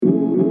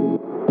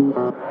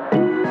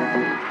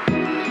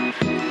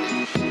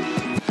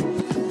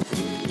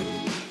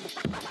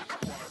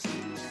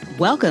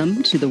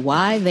Welcome to the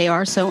Why They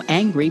Are So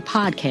Angry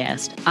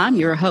podcast. I'm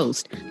your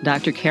host,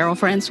 Dr. Carol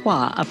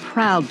Francois, a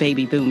proud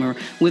baby boomer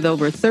with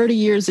over 30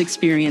 years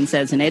experience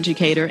as an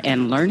educator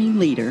and learning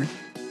leader.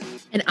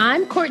 And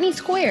I'm Courtney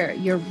Square,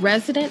 your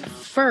resident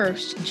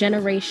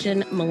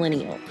first-generation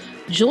millennial.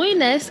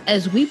 Join us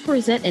as we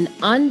present an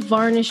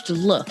unvarnished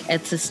look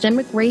at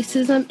systemic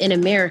racism in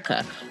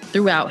America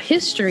throughout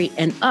history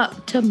and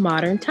up to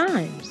modern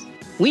times.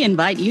 We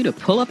invite you to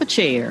pull up a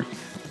chair,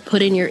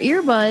 put in your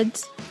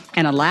earbuds,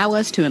 and allow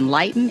us to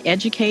enlighten,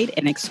 educate,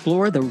 and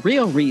explore the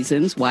real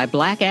reasons why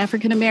Black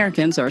African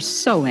Americans are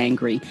so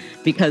angry.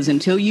 Because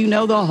until you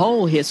know the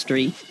whole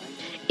history,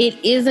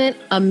 it isn't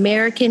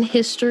American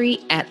history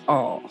at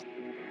all.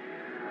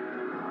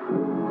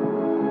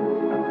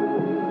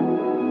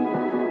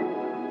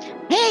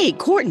 Hey,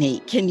 Courtney,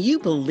 can you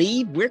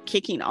believe we're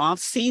kicking off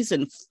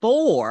season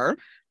 4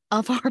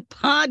 of our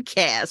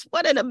podcast?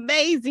 What an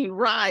amazing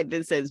ride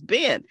this has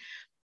been.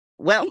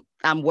 Well,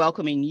 I'm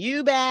welcoming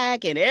you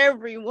back and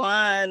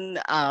everyone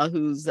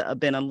who's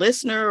been a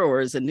listener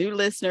or is a new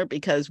listener,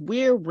 because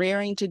we're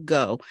raring to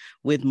go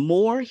with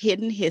more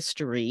hidden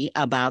history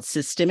about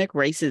systemic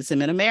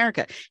racism in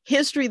America,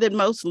 history that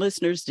most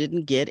listeners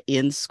didn't get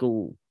in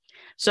school.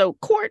 So,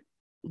 Court,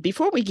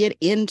 before we get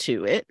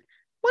into it,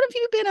 what have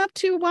you been up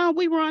to while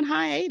we were on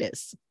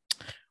hiatus?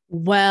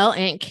 Well,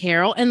 Aunt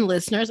Carol and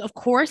listeners, of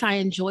course, I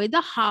enjoyed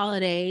the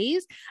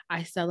holidays.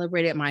 I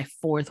celebrated my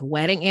 4th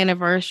wedding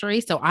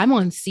anniversary. So I'm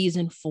on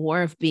season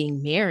 4 of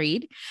being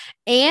married.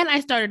 And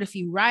I started a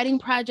few writing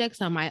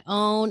projects on my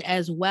own,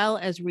 as well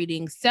as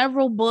reading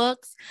several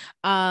books,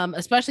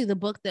 especially the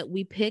book that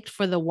we picked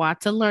for the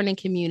Watson Learning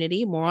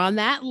Community. More on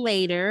that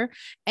later.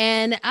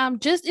 And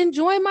just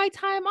enjoying my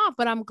time off.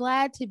 But I'm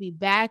glad to be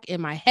back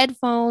in my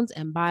headphones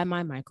and by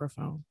my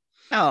microphone.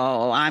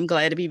 Oh, I'm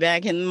glad to be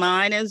back in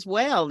mine as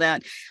well. Now,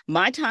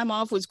 my time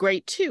off was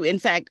great too. In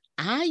fact,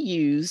 I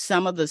used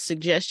some of the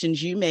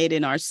suggestions you made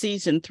in our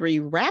season 3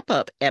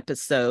 wrap-up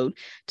episode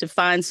to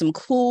find some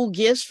cool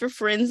gifts for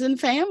friends and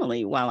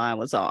family while I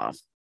was off.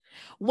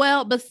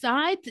 Well,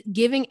 besides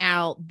giving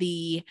out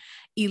the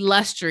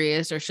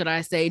illustrious, or should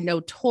I say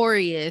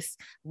notorious,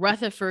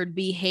 Rutherford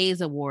B.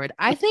 Hayes Award,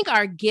 I think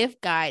our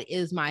gift guide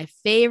is my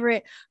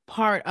favorite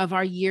part of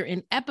our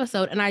year-end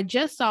episode. And I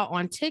just saw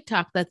on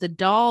TikTok that the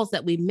dolls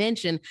that we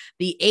mentioned,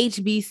 the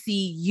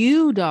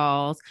HBCU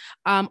dolls,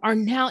 are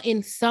now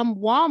in some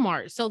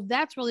Walmart. So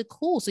that's really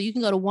cool. So you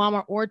can go to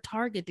Walmart or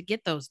Target to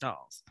get those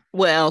dolls.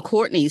 Well,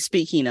 Courtney,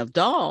 speaking of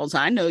dolls,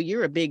 I know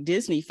you're a big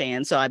Disney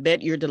fan, so I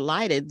bet you're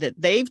delighted that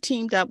they've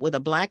teamed up with a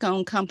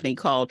Black-owned company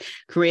called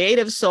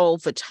Creative Soul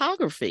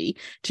Photography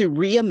to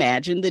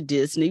reimagine the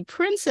Disney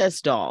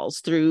princess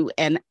dolls through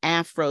an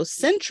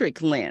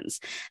Afrocentric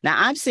lens.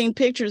 Now, I've seen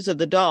pictures of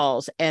the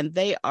dolls, and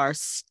they are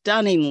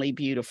stunningly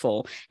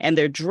beautiful, and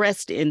they're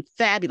dressed in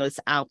fabulous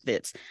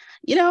outfits.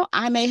 You know,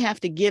 I may have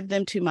to give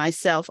them to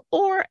myself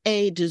or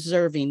a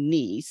deserving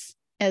niece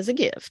as a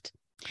gift.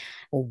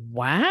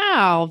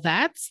 Wow,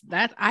 that's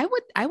that. I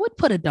would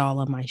put a doll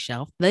on my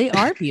shelf. They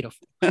are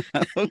beautiful.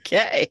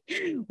 Okay.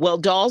 Well,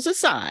 dolls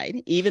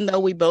aside, even though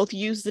we both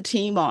used the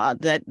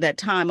that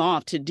time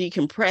off to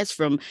decompress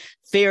from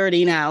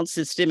ferreting out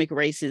systemic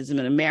racism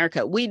in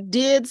America, we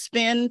did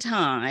spend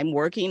time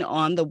working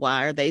on the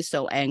Why Are They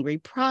So Angry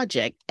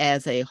project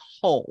as a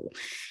whole.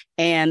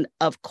 And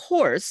of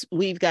course,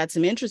 we've got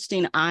some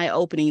interesting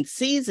eye-opening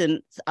season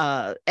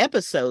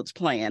episodes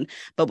planned,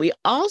 but we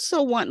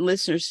also want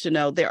listeners to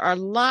know there are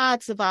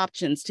lots of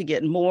options to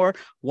get more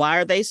Why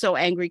Are They So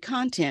Angry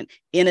content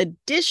in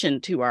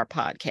addition to our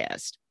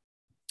podcast.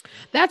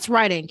 That's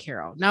right, Aunt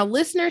Carol. Now,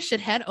 listeners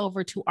should head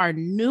over to our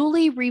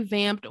newly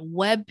revamped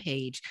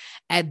webpage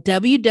at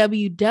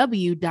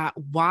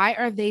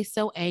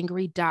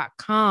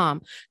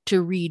www.whyaretheysoangry.com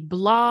to read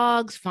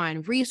blogs,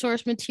 find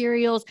resource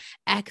materials,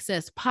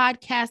 access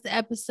podcast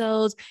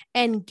episodes,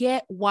 and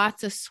get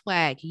Watts of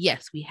swag.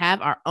 Yes, we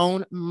have our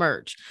own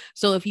merch.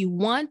 So if you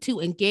want to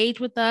engage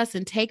with us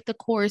and take the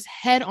course,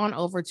 head on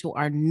over to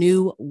our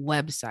new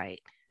website.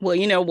 Well,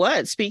 you know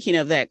what? Speaking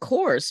of that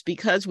course,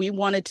 because we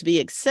want it to be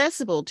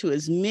accessible to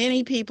as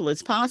many people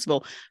as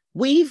possible,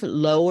 we've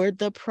lowered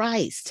the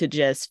price to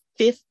just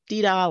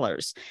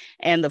 $50.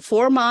 And the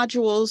 4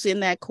 modules in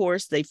that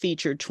course, they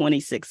feature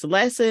 26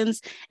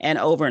 lessons and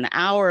over an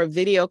hour of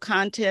video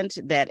content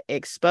that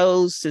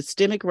expose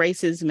systemic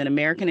racism in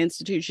American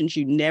institutions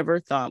you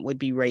never thought would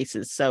be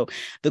racist. So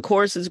the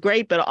course is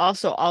great, but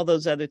also all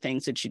those other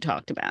things that you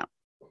talked about.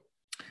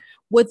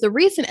 With the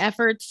recent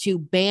efforts to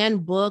ban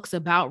books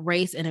about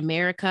race in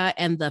America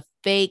and the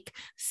fake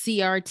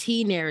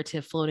CRT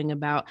narrative floating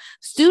about,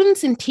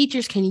 students and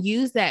teachers can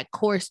use that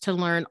course to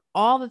learn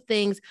all the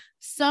things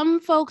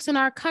some folks in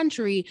our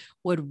country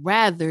would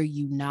rather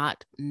you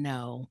not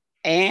know.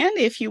 And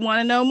if you want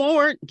to know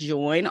more,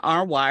 join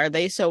our Why Are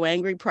They So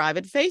Angry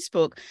private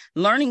Facebook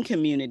learning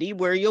community,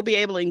 where you'll be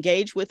able to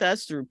engage with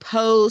us through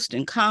posts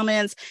and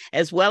comments,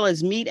 as well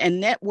as meet and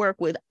network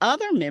with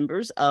other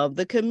members of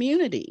the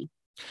community.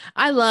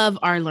 I love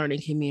our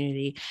learning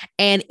community.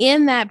 And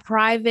in that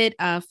private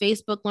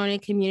Facebook learning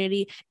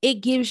community, it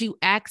gives you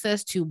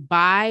access to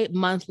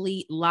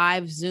bi-monthly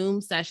live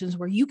Zoom sessions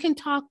where you can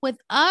talk with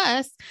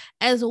us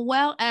as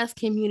well as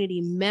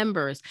community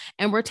members.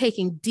 And we're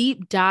taking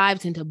deep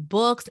dives into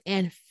books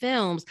and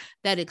films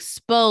that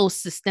expose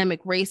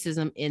systemic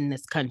racism in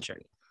this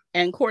country.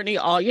 And Courtney,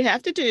 all you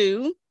have to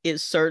do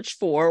is search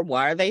for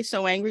Why Are They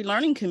So Angry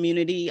Learning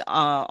Community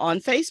on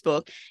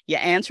Facebook. You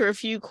answer a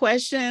few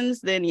questions,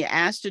 then you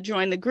ask to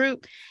join the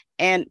group.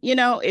 And, you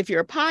know, if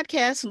you're a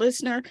podcast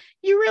listener,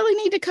 you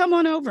really need to come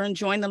on over and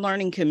join the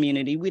learning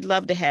community. We'd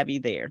love to have you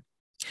there.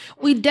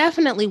 We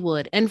definitely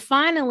would. And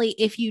finally,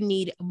 if you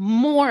need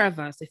more of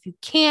us, if you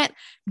can't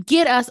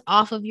get us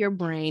off of your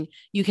brain,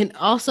 you can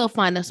also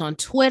find us on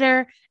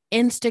Twitter,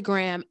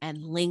 Instagram, and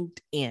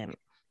LinkedIn.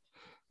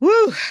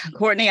 Woo,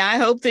 Courtney, I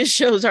hope this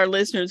shows our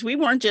listeners we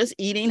weren't just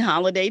eating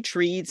holiday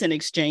treats and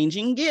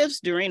exchanging gifts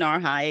during our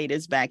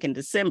hiatus back in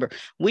December.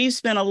 We've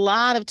spent a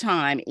lot of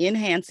time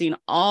enhancing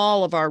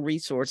all of our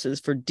resources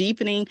for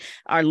deepening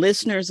our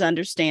listeners'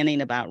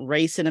 understanding about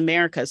race in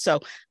America. So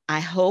I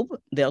hope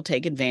they'll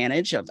take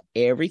advantage of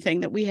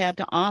everything that we have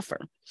to offer.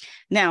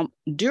 Now,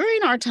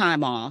 during our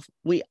time off,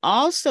 we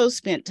also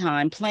spent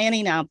time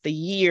planning out the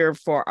year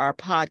for our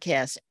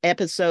podcast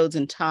episodes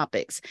and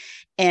topics.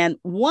 And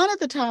one of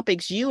the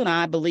topics you and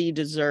I believe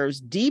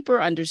deserves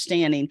deeper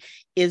understanding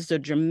is the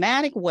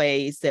dramatic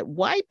ways that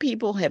white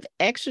people have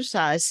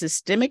exercised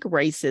systemic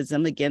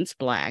racism against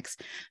Blacks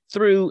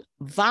through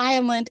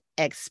violent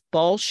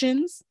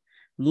expulsions,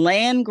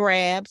 land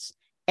grabs,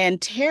 and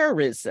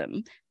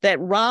terrorism that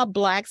rob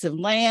Blacks of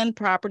land,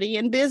 property,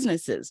 and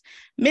businesses.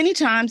 Many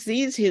times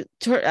these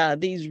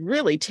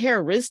really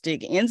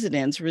terroristic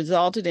incidents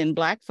resulted in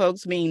Black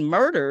folks being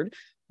murdered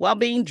while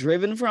being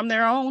driven from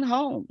their own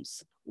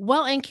homes.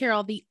 Well, and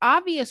Carol, the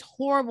obvious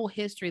horrible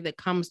history that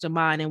comes to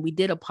mind, and we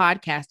did a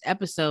podcast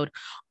episode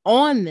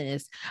on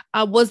this,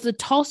 was the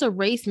Tulsa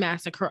Race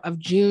Massacre of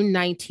June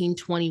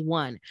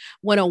 1921,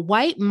 when a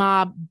white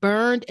mob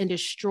burned and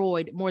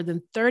destroyed more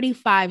than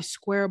 35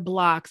 square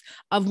blocks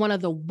of one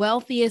of the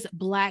wealthiest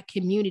Black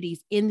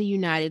communities in the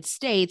United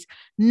States,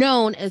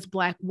 known as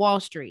Black Wall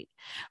Street.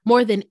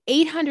 More than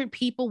 800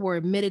 people were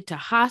admitted to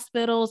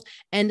hospitals,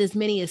 and as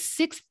many as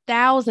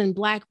 6,000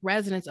 Black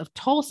residents of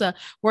Tulsa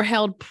were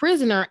held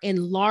prisoner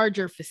in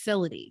larger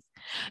facilities.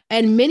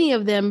 And many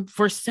of them,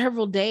 for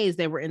several days,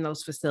 they were in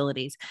those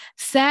facilities.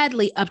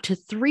 Sadly, up to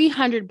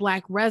 300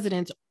 Black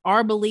residents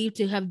are believed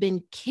to have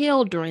been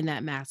killed during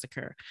that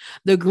massacre.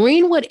 The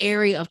Greenwood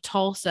area of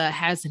Tulsa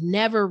has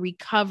never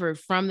recovered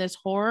from this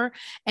horror.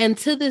 And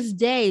to this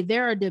day,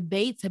 there are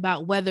debates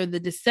about whether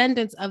the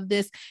descendants of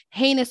this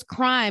heinous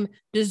crime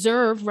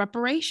deserve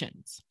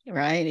reparations.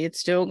 Right. It's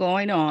still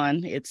going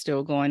on. It's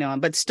still going on.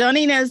 But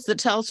stunning as the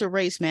Tulsa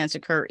Race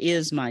Massacre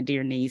is, my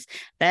dear niece,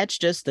 that's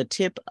just the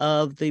tip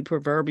of the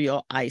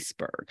proverbial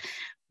iceberg.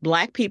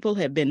 Black people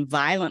have been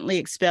violently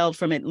expelled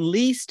from at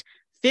least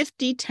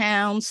 50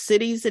 towns,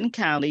 cities, and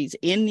counties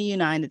in the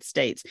United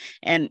States.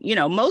 And, you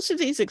know, most of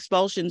these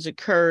expulsions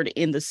occurred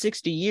in the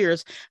 60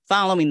 years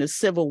following the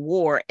Civil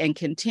War and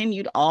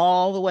continued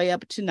all the way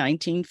up to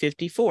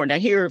 1954. Now,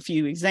 here are a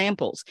few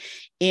examples.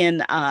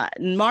 In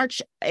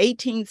March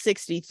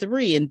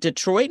 1863 in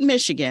Detroit,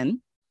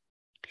 Michigan,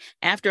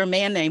 after a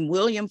man named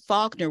William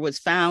Faulkner was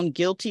found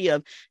guilty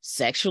of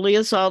sexually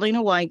assaulting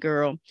a white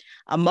girl,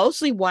 a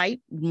mostly white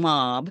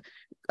mob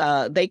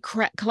they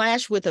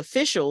clashed with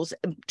officials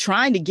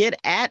trying to get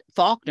at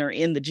Faulkner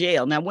in the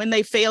jail. Now, when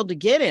they failed to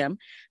get him,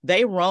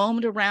 they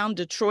roamed around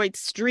Detroit's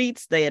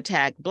streets. They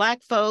attacked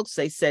Black folks.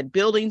 They set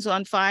buildings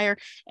on fire,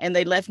 and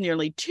they left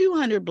nearly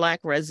 200 Black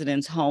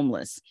residents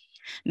homeless.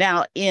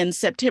 Now, in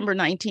September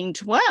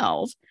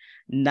 1912,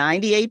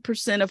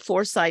 98% of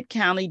Forsyth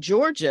County,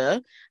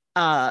 Georgia,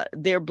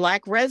 their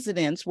Black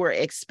residents were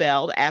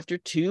expelled after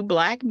 2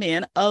 Black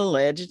men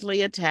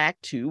allegedly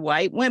attacked 2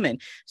 white women.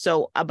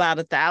 So about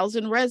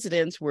 1,000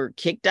 residents were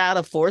kicked out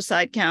of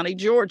Forsyth County,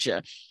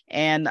 Georgia.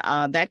 And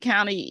that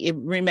county, it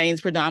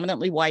remains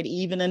predominantly white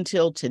even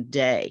until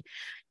today.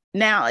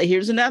 Now,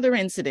 here's another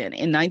incident.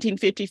 In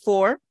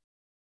 1954,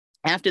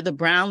 after the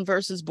Brown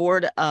versus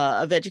Board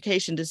of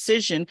Education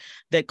decision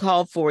that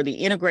called for the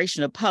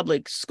integration of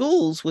public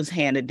schools was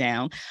handed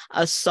down,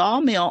 a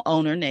sawmill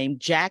owner named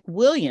Jack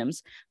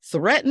Williams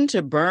threatened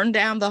to burn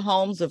down the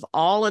homes of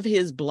all of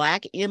his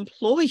Black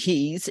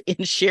employees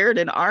in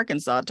Sheridan,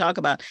 Arkansas. Talk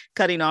about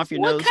cutting off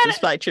your nose to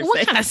spite your face.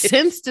 What kind of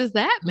sense does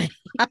that make?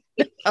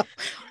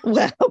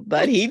 Well,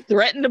 but he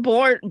threatened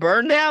to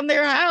burn down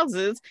their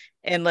houses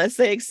unless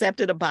they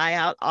accepted a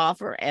buyout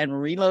offer and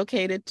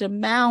relocated to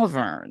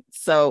Malvern.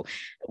 So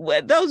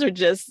those are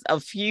just a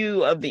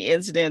few of the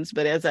incidents.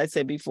 But as I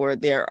said before,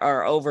 there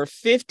are over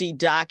 50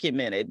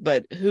 documented,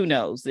 but who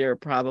knows? There are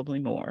probably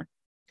more.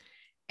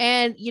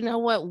 And you know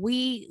what?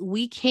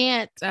 We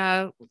can't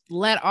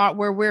let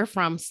where we're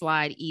from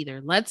slide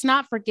either. Let's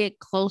not forget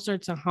closer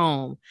to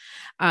home.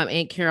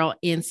 And Carol,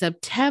 in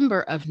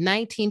September of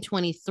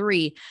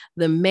 1923,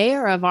 the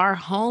mayor of our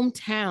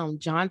hometown,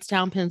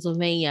 Johnstown,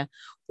 Pennsylvania,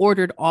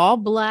 ordered all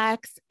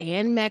Blacks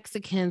and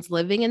Mexicans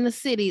living in the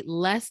city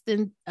less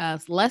than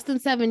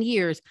 7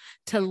 years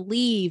to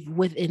leave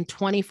within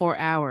 24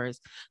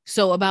 hours.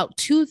 So about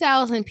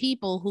 2,000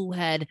 people who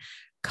had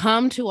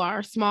come to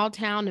our small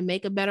town to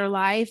make a better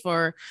life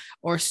or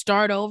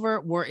start over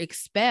were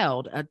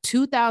expelled.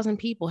 2,000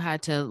 people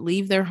had to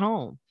leave their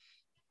home.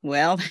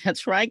 Well,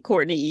 that's right,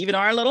 Courtney. Even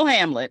our little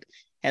hamlet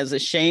has a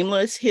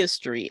shameless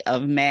history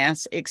of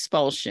mass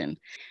expulsion.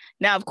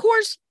 Now, of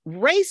course,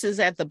 race is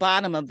at the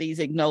bottom of these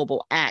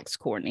ignoble acts,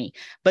 Courtney,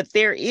 but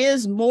there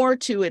is more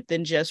to it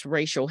than just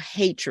racial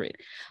hatred.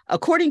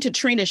 According to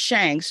Trina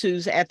Shanks,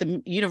 who's at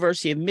the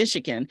University of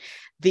Michigan,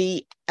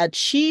 the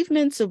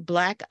achievements of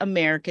Black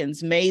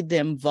Americans made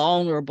them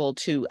vulnerable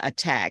to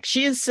attack.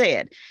 She has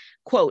said,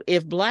 quote,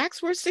 if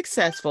Blacks were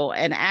successful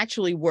and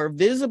actually were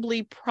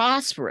visibly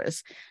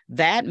prosperous,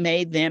 that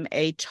made them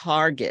a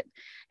target.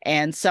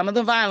 And some of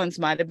the violence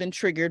might have been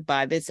triggered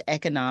by this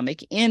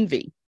economic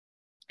envy.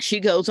 She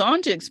goes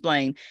on to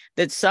explain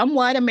that some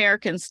white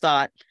Americans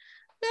thought,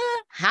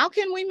 how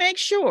can we make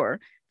sure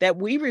that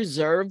we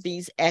reserve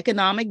these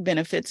economic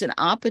benefits and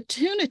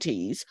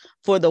opportunities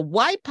for the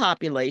white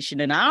population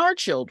and our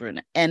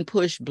children and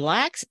push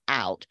Blacks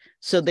out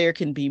so there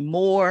can be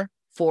more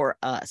for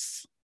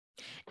us?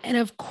 And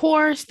of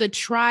course, the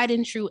tried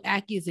and true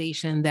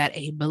accusation that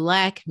a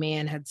Black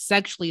man had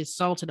sexually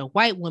assaulted a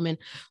white woman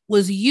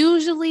was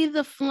usually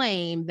the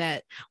flame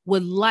that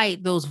would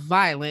light those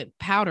violent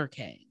powder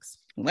kegs.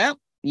 Well,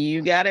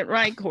 you got it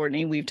right,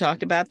 Courtney. We've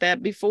talked about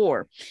that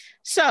before.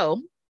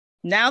 So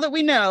now that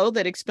we know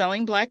that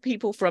expelling Black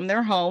people from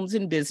their homes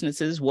and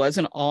businesses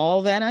wasn't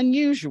all that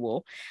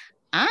unusual,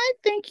 I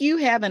think you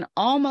have an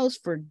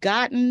almost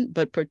forgotten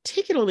but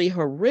particularly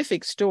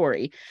horrific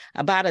story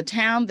about a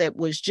town that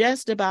was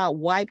just about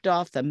wiped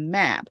off the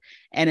map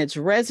and its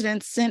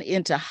residents sent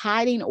into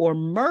hiding or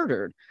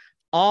murdered,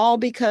 all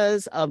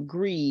because of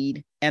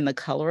greed and the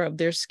color of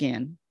their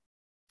skin.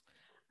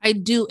 I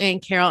do,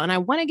 Aunt Carol, and I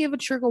want to give a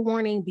trigger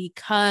warning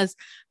because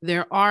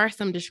there are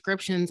some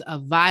descriptions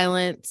of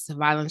violence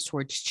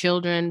towards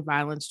children,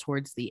 violence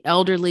towards the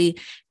elderly,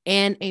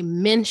 and a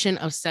mention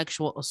of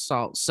sexual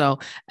assault. So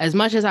as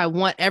much as I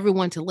want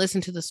everyone to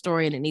listen to the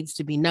story and it needs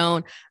to be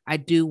known, I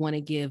do want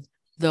to give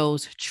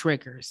those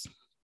triggers.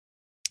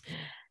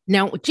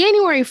 Now,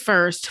 January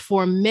 1st,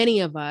 for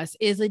many of us,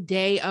 is a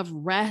day of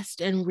rest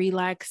and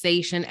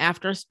relaxation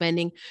after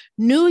spending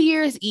New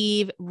Year's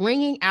Eve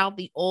ringing out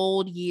the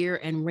old year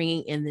and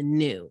ringing in the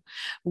new.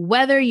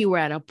 Whether you were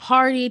at a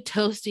party,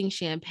 toasting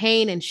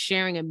champagne and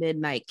sharing a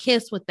midnight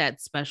kiss with that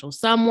special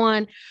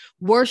someone,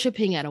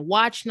 worshiping at a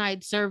watch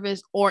night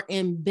service, or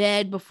in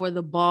bed before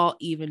the ball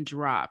even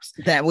drops.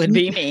 That would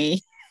be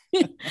me.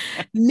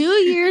 New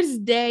Year's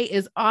Day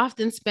is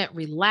often spent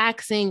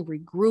relaxing,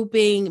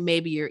 regrouping.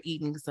 Maybe you're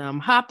eating some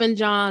Hoppin'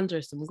 Johns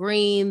or some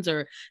greens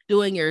or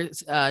doing your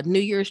New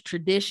Year's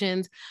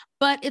traditions.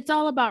 But it's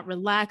all about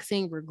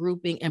relaxing,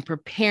 regrouping, and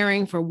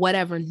preparing for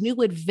whatever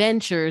new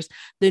adventures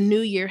the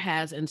new year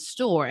has in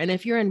store. And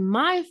if you're in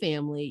my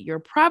family, you're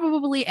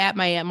probably at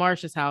my Aunt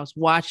Marcia's house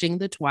watching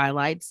the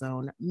Twilight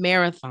Zone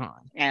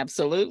marathon.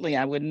 Absolutely.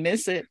 I wouldn't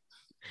miss it.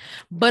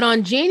 But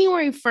on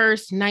January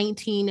 1st,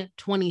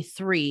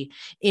 1923,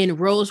 in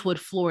Rosewood,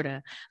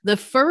 Florida, the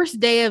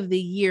first day of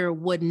the year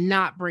would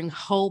not bring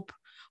hope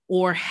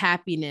or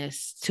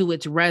happiness to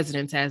its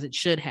residents as it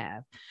should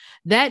have.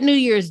 That New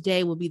Year's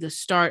Day will be the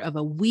start of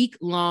a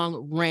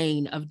week-long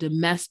reign of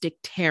domestic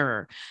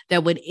terror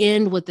that would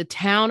end with the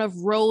town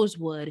of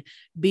Rosewood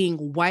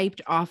being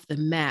wiped off the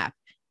map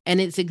and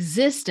its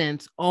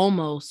existence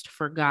almost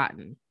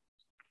forgotten.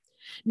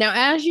 Now,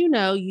 as you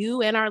know,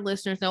 you and our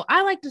listeners know,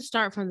 I like to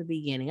start from the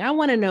beginning. I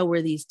want to know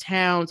where these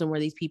towns and where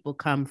these people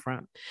come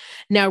from.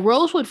 Now,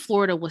 Rosewood,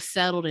 Florida was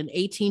settled in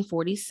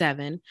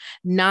 1847,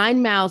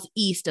 9 miles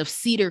east of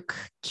Cedar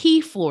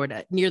Key,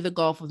 Florida, near the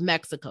Gulf of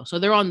Mexico. So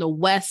they're on the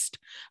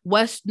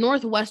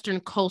northwestern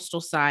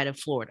coastal side of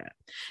Florida.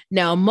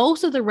 Now,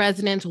 most of the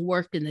residents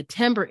worked in the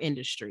timber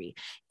industry,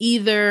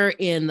 either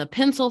in the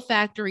pencil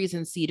factories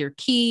in Cedar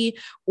Key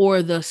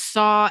or the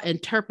saw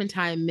and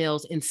turpentine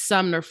mills in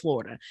Sumner,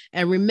 Florida.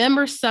 And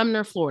remember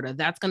Sumner, Florida,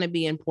 that's going to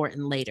be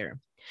important later.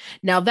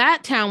 Now,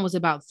 that town was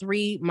about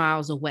 3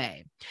 miles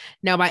away.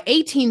 Now, by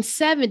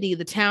 1870,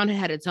 the town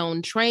had its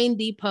own train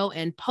depot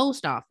and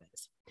post office.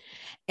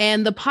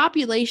 And the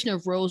population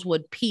of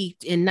Rosewood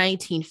peaked in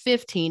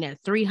 1915 at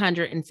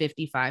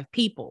 355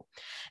 people.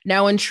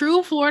 Now, in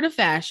true Florida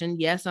fashion,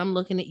 yes, I'm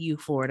looking at you,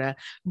 Florida,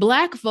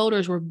 Black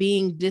voters were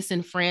being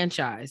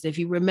disenfranchised. If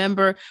you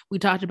remember, we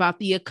talked about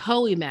the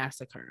Ocoee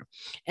Massacre.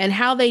 And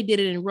how they did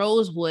it in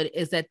Rosewood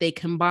is that they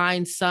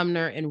combined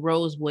Sumner and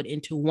Rosewood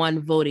into one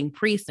voting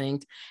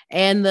precinct,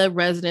 and the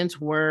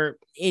residents were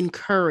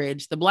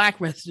encouraged, the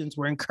Black residents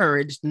were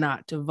encouraged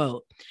not to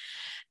vote.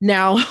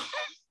 Now,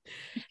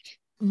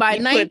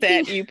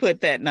 you put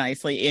that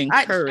nicely.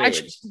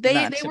 Encouraged.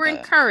 They were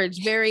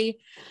encouraged. Very,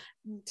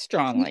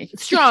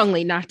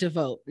 strongly not to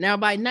vote. Now,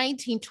 by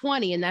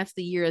 1920, and that's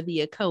the year of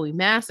the Ocoee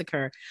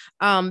Massacre,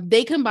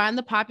 they combined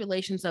the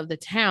populations of the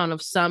town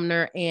of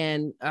Sumner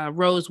and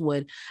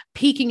Rosewood,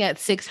 peaking at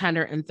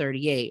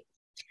 638.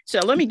 So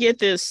let me get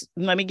this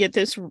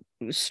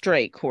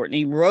straight,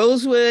 Courtney.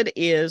 Rosewood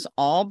is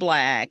all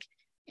Black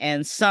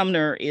and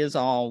Sumner is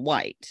all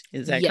white.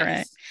 Is that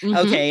correct? Mm-hmm.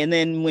 Okay. And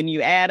then when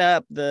you add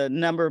up the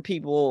number of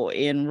people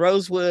in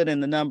Rosewood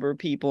and the number of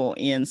people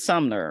in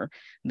Sumner,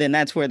 then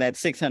that's where that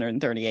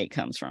 638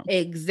 comes from.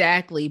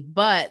 Exactly.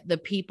 But the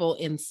people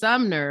in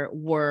Sumner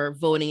were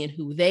voting in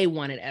who they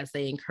wanted, as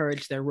they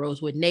encouraged their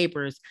Rosewood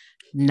neighbors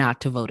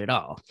not to vote at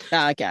all.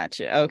 I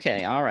gotcha.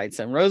 Okay. All right.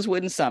 So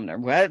Rosewood and Sumner.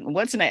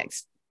 What's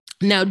next?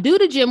 Now, due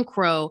to Jim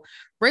Crow,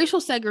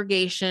 racial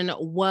segregation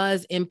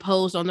was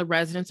imposed on the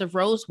residents of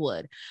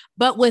Rosewood.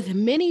 But with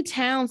many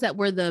towns that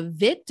were the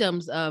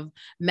victims of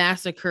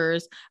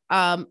massacres,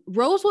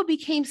 Rosewood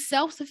became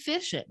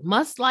self-sufficient,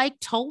 much like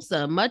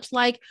Tulsa, much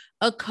like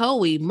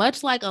Ocoee,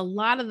 much like a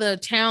lot of the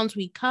towns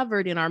we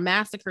covered in our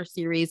massacre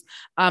series,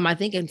 I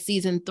think in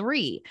season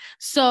 3.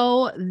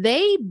 So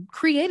they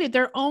created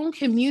their own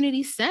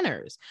community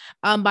centers.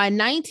 By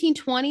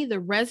 1920, the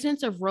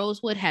residents of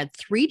Rosewood had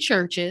 3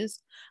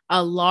 churches,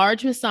 a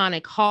large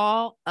Masonic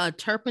hall, a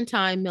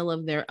turpentine mill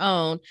of their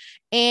own,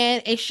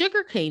 and a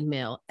sugarcane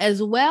mill,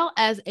 as well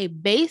as a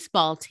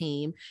baseball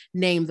team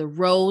named the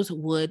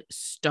Rosewood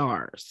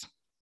Stars.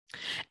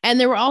 And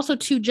there were also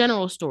 2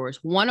 general stores,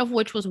 one of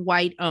which was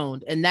white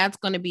owned, and that's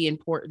going to be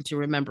important to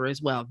remember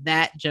as well,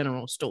 that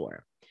general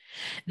store.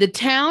 The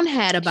town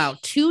had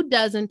about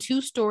 24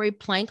 two-story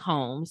plank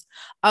homes,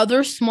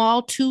 other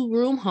small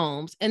 2-room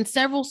homes, and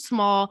several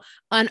small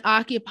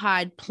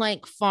unoccupied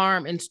plank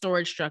farm and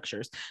storage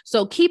structures.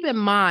 So keep in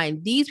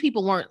mind, these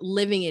people weren't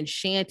living in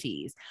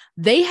shanties.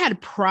 They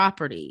had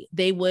property.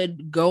 They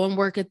would go and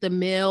work at the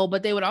mill,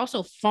 but they would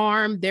also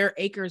farm their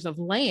acres of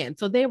land.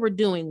 So they were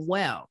doing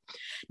well.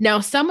 Now,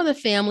 some of the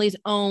families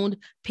owned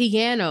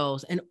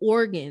pianos and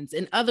organs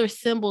and other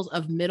symbols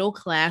of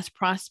middle-class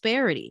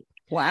prosperity.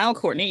 Wow,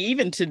 Courtney,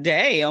 even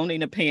today,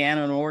 owning a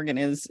piano and organ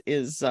is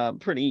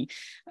pretty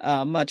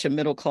much a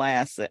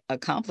middle-class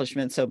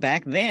accomplishment. So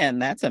back then,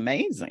 that's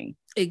amazing.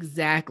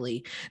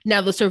 Exactly.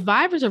 Now, the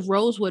survivors of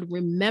Rosewood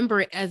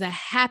remember it as a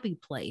happy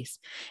place.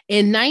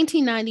 In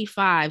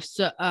 1995,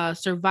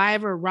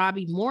 survivor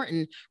Robbie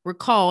Morton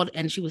recalled,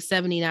 and she was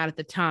 79 at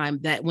the time,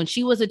 that when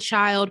she was a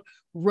child,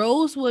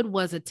 Rosewood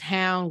was a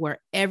town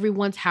where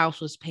everyone's house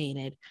was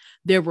painted.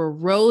 There were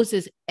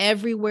roses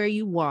everywhere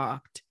you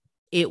walked.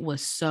 It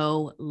was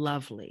so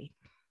lovely.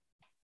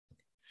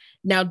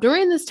 Now,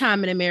 during this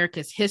time in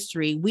America's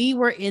history, we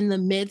were in the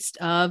midst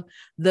of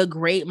the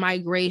Great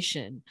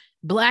Migration.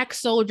 Black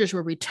soldiers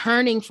were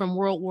returning from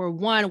World War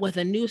I with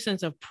a new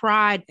sense of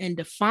pride and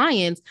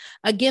defiance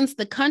against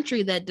the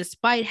country that,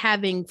 despite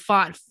having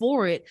fought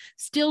for it,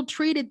 still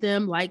treated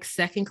them like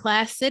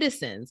second-class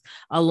citizens,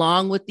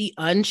 along with the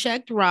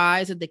unchecked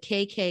rise of the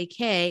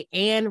KKK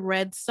and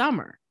Red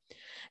Summer.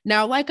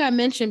 Now, like I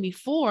mentioned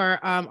before,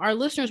 our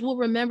listeners will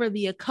remember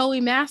the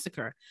Ocoee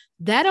Massacre.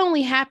 That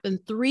only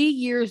happened 3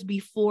 years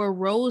before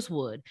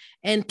Rosewood,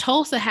 and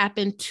Tulsa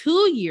happened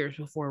 2 years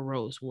before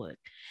Rosewood.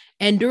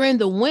 And during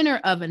the winter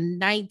of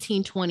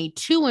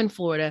 1922 in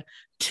Florida,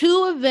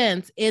 2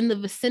 events in the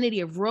vicinity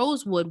of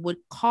Rosewood would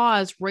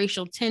cause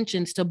racial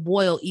tensions to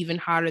boil even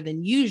hotter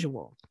than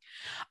usual.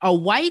 A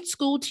white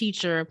school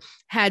teacher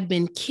had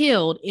been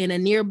killed in a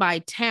nearby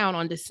town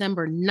on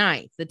December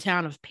 9th, the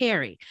town of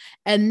Perry.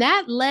 And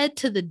that led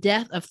to the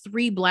death of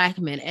 3 Black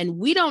men. And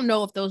we don't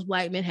know if those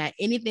Black men had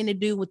anything to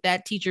do with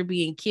that teacher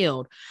being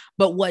killed.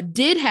 But what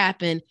did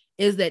happen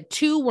is that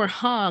 2 were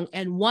hung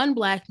and 1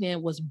 Black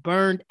man was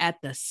burned at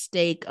the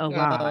stake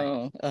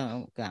alive.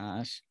 Oh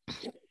gosh.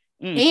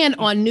 And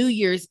on New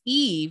Year's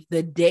Eve,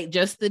 the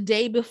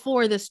day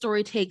before the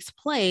story takes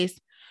place,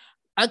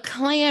 a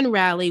Klan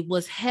rally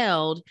was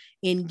held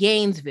in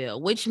Gainesville,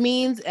 which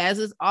means, as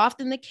is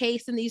often the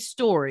case in these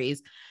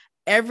stories,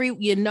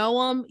 you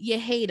know them, you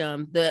hate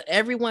them.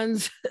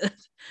 Everyone's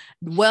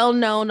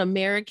well-known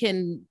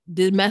American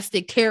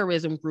domestic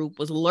terrorism group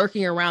was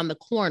lurking around the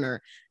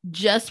corner,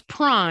 just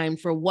primed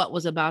for what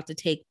was about to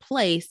take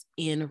place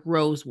in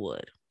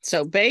Rosewood.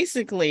 So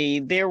basically,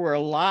 there were a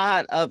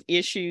lot of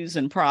issues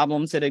and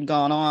problems that had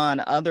gone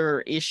on,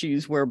 other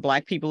issues where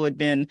Black people had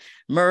been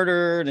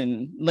murdered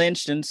and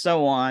lynched and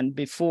so on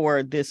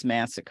before this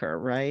massacre,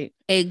 right?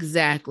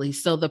 Exactly.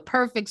 So the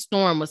perfect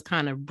storm was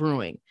kind of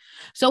brewing.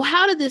 So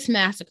how did this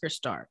massacre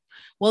start?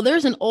 Well,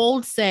 there's an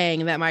old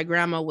saying that my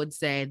grandma would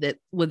say,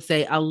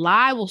 a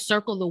lie will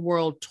circle the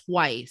world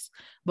twice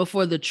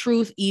before the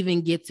truth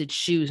even gets its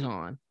shoes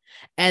on.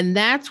 And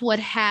that's what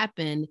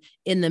happened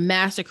in the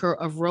massacre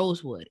of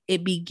Rosewood.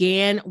 It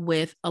began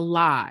with a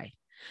lie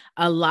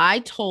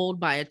told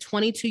by a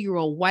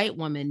 22-year-old white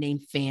woman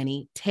named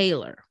Fannie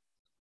Taylor.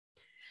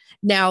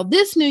 Now,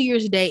 this New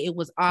Year's Day, it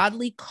was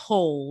oddly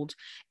cold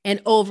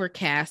and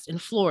overcast in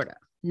Florida.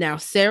 Now,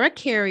 Sarah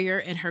Carrier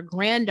and her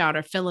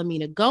granddaughter,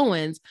 Philomena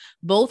Goins,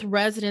 both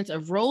residents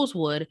of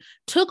Rosewood,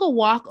 took a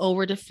walk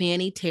over to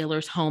Fannie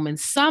Taylor's home in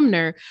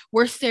Sumner,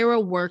 where Sarah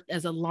worked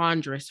as a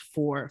laundress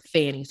for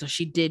Fannie. So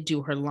she did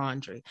do her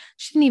laundry.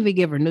 She didn't even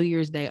give her New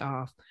Year's Day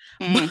off.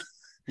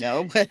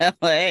 No, well,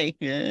 hey,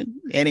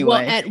 anyway.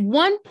 Well, at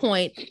one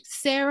point,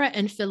 Sarah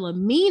and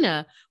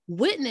Philomena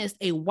witnessed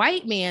a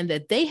white man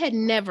that they had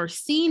never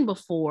seen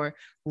before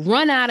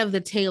run out of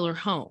the Taylor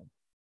home.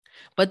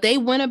 But they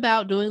went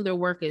about doing their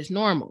work as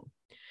normal.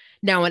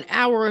 Now, an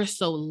hour or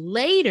so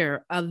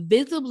later, a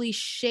visibly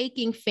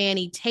shaking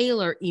Fannie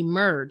Taylor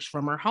emerged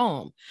from her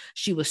home.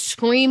 She was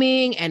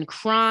screaming and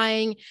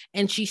crying,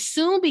 and she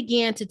soon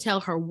began to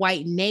tell her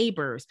white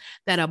neighbors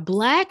that a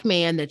Black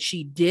man that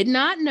she did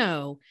not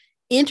know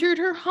entered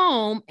her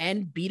home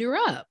and beat her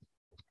up.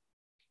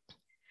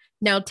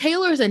 Now,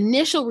 Taylor's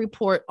initial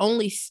report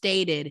only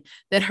stated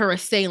that her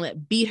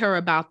assailant beat her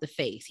about the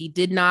face. He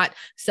did not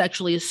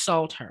sexually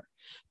assault her.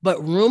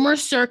 But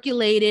rumors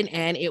circulated,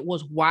 and it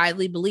was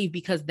widely believed,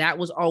 because that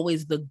was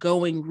always the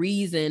going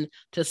reason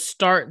to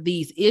start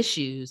these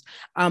issues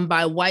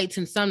by whites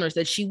and Southerners,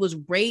 that she was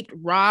raped,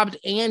 robbed,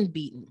 and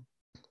beaten.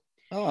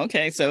 Oh,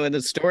 okay. So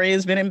the story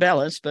has been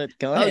embellished, but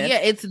go ahead. Oh, yeah.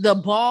 It's the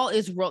ball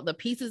is rolled. The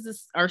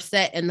pieces are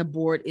set and the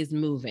board is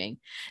moving.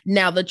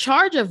 Now, the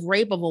charge of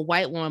rape of a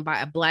white woman by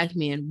a Black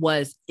man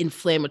was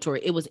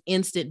inflammatory. It was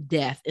instant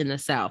death in the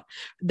South.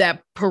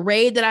 That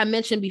parade that I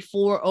mentioned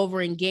before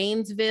over in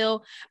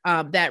Gainesville,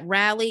 that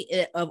rally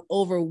of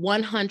over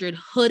 100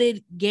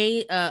 hooded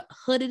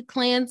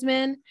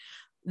Klansmen,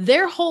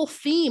 their whole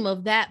theme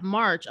of that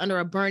march under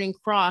a burning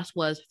cross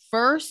was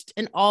first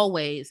and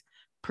always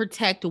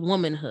protect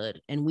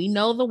womanhood. And we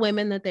know the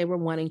women that they were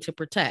wanting to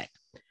protect.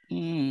 So,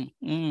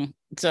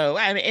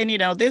 I mean, and you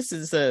know, this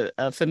is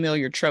a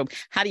familiar trope.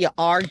 How do you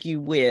argue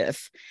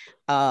with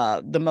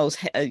the most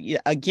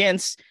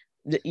against,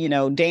 you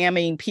know,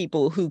 damning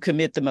people who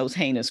commit the most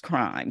heinous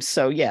crimes?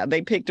 So, yeah,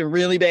 they picked a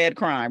really bad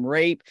crime: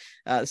 rape,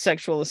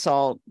 sexual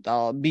assault,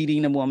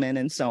 beating a woman,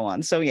 and so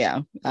on. So,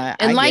 yeah.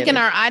 And like in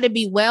our Ida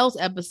B. Wells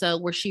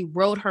episode, where she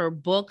wrote her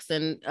books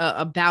and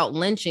about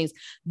lynchings,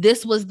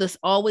 this was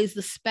always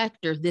the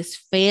specter, this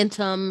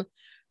phantom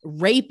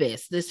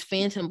rapist, this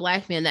phantom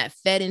Black man that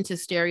fed into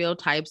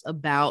stereotypes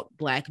about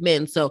Black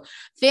men. So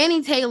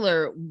Fannie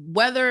Taylor,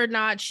 whether or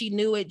not she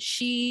knew it,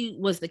 she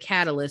was the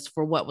catalyst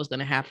for what was going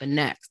to happen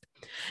next.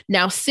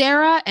 Now,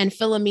 Sarah and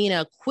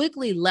Philomena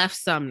quickly left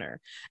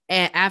Sumner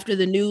after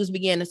the news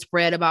began to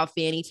spread about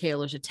Fannie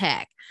Taylor's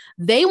attack.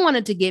 They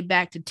wanted to get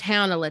back to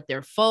town to let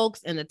their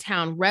folks and the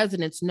town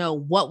residents know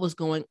what was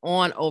going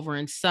on over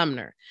in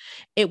Sumner.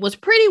 It was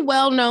pretty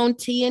well-known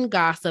tea and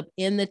gossip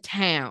in the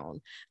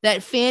town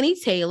that Fannie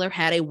Taylor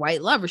had a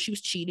white lover. She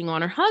was cheating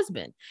on her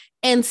husband.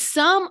 And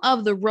some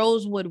of the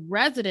Rosewood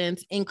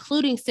residents,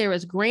 including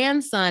Sarah's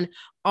grandson,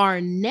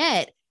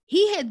 Arnett,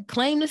 he had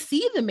claimed to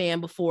see the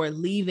man before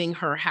leaving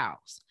her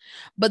house.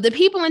 But the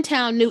people in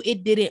town knew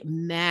it didn't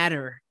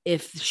matter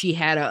if she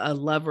had a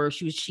lover, if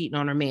she was cheating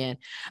on her man.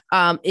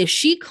 If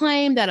she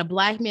claimed that a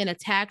Black man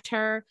attacked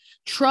her,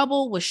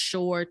 trouble was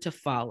sure to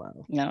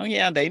follow. No,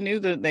 yeah, they knew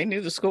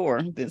the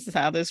score. This is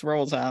how this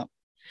rolls out.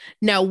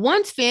 Now,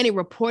 once Fannie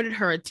reported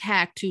her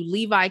attack to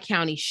Levi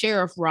County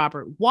Sheriff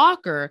Robert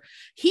Walker,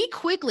 he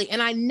quickly,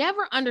 and I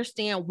never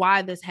understand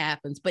why this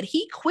happens, but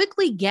he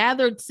quickly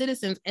gathered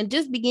citizens and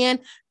just began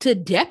to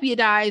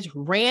deputize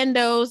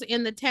randos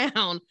in the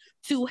town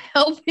to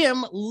help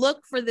him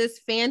look for this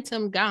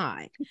phantom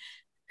guy.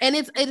 And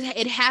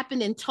it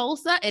happened in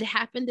Tulsa, it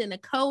happened in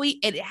Ocoee,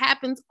 it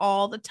happens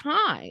all the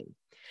time.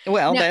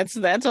 Well, now,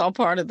 that's all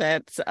part of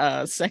that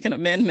Second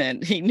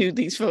Amendment. He knew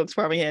these folks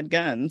probably had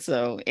guns.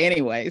 So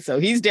anyway, so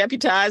he's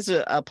deputized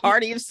a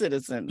party of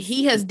citizens.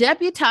 He has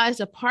deputized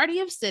a party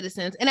of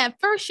citizens. And at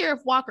first, Sheriff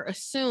Walker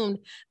assumed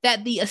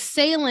that the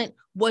assailant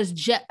was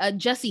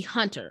Jesse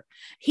Hunter.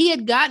 He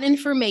had gotten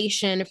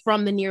information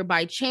from the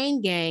nearby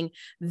chain gang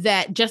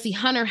that Jesse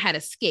Hunter had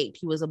escaped.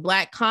 He was a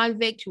Black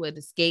convict who had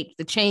escaped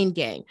the chain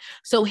gang.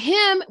 So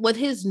him, with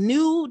his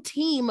new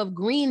team of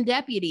green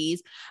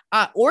deputies,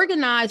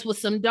 organized with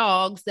some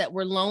dogs that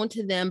were loaned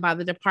to them by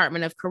the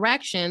Department of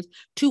Corrections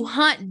to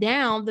hunt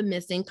down the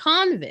missing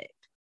convict.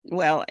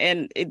 Well,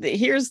 and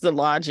here's the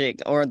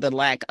logic, or the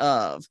lack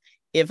of.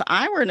 If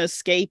I were an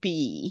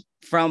escapee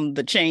from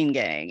the chain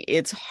gang,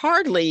 it's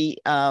hardly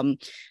going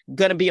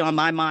to be on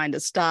my mind to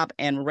stop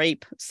and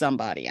rape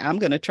somebody. I'm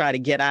going to try to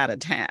get out of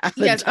town.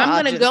 Yes,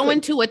 I'm going to go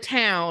into a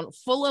town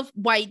full of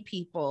white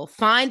people,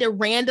 find a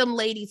random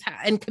lady's house,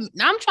 and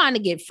I'm trying to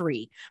get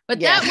free. But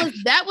yeah,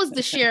 that was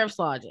the sheriff's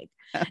logic.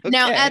 Okay.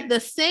 Now, at the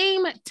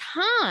same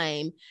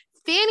time,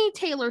 Fannie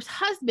Taylor's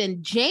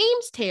husband,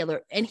 James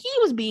Taylor, and he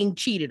was being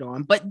cheated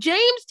on, but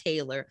James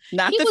Taylor.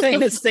 Not the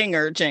famous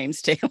singer,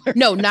 James Taylor.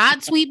 No,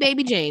 not Sweet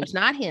Baby James,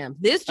 not him.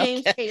 This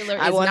James Taylor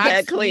is I want not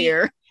that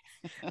clear.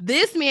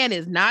 This man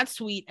is not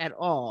sweet at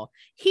all.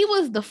 He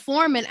was the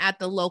foreman at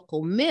the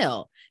local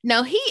mill.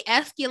 Now, he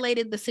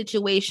escalated the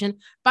situation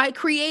by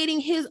creating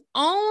his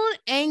own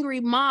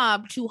angry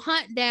mob to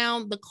hunt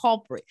down the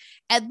culprit.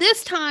 At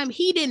this time,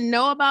 he didn't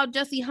know about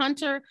Jesse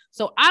Hunter,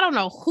 so I don't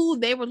know who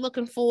they were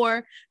looking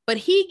for, but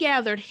he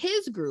gathered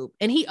his group,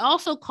 and he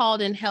also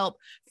called in help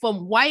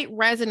from white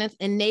residents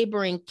in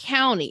neighboring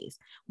counties.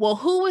 Well,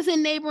 who was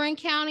in neighboring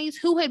counties?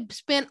 Who had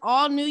spent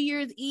all New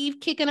Year's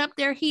Eve kicking up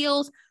their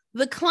heels?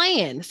 The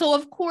Klan. So,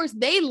 of course,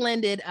 they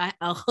lended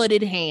a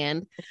hooded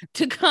hand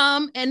to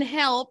come and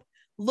help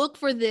look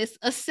for this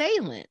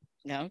assailant.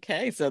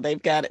 Okay, so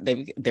they've got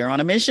it. They're on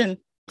a mission.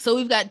 So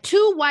we've got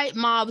two white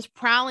mobs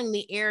prowling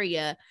the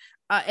area.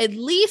 At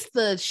least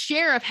the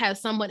sheriff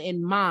has someone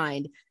in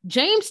mind.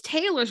 James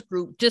Taylor's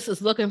group just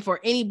is looking for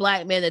any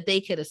black man that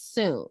they could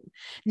assume.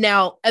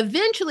 Now,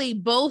 eventually,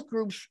 both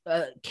groups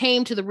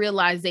came to the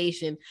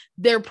realization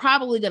they're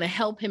probably going to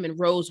help him in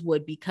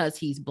Rosewood because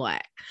he's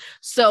black.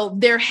 So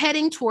they're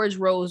heading towards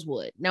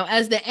Rosewood. Now,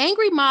 as the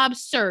angry mob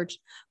searched,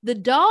 the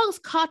dogs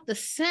caught a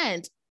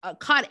scent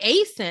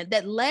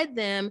that led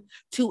them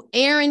to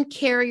Aaron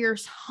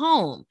Carrier's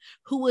home,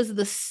 who was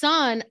the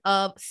son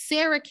of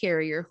Sarah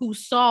Carrier, who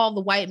saw the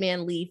white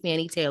man leave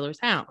Fannie Taylor's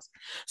house.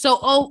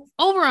 So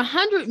over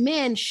 100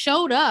 men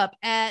showed up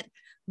at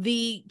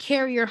the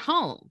Carrier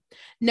home.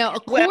 Now,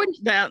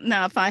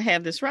 now, if I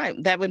have this right,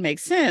 that would make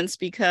sense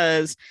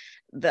because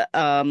the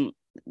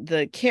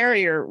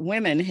Carrier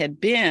women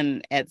had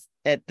been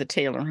at the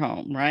Taylor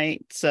home,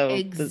 right? So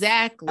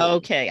exactly.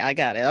 Okay, I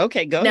got it.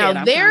 Okay, go now,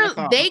 ahead.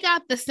 They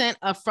got the scent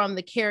from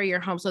the Carrier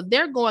home, so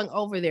they're going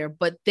over there,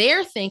 but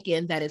they're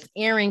thinking that it's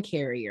Aaron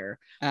Carrier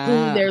who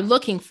they're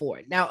looking for.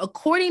 Now,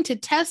 according to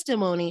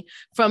testimony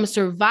from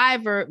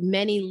survivor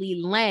Minnie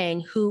Lee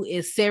Lang, who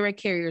is Sarah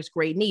Carrier's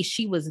great niece,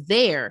 she was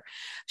there.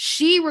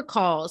 She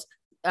recalls,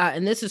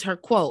 and this is her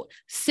quote,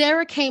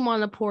 "Sarah came on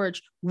the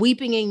porch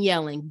weeping and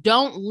yelling,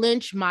 'Don't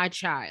lynch my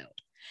child,'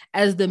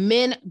 as the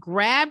men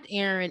grabbed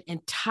Aaron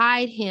and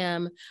tied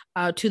him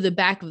to the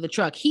back of the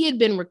truck. He had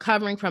been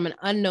recovering from an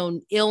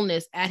unknown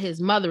illness at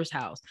his mother's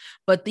house,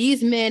 but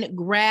these men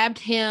grabbed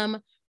him,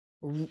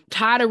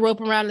 tied a rope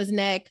around his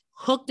neck,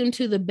 hooked him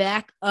to the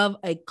back of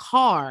a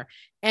car,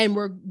 and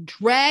were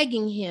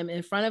dragging him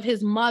in front of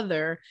his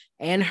mother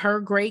and her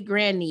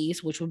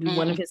great-grandniece, which would be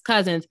one of his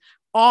cousins,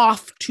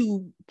 off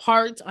to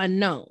parts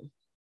unknown.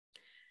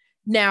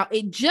 Now,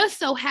 it just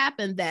so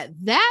happened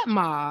that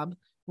mob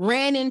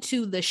ran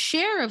into the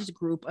sheriff's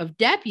group of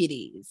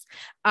deputies.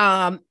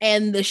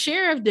 And the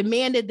sheriff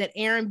demanded that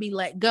Aaron be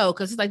let go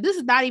because it's like, this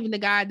is not even the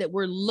guy that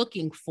we're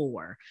looking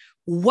for.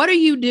 What are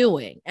you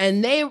doing?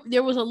 And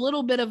there was a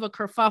little bit of a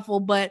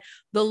kerfuffle, but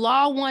the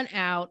law won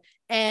out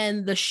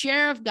and the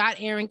sheriff got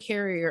Aaron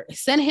Carrier,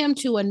 sent him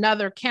to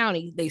another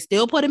county. They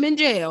still put him in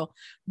jail,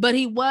 but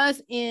he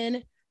was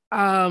in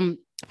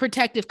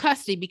protective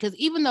custody because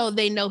even though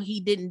they know he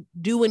didn't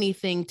do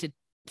anything to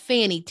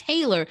Fannie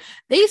Taylor,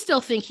 they still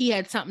think he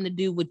had something to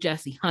do with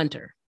Jesse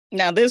Hunter.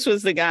 Now, this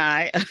was the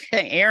guy.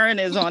 Okay, Aaron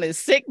is on his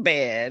sick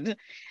bed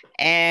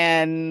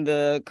and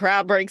the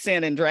crowd breaks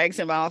in and drags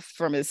him off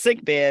from his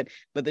sick bed.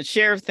 But the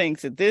sheriff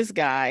thinks that this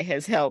guy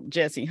has helped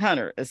Jesse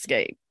Hunter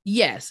escape.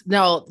 Yes.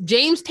 No,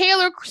 James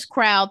Taylor's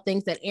crowd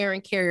thinks that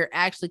Aaron Carrier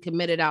actually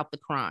committed out the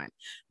crime.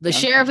 The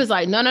sheriff is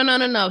like,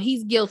 no.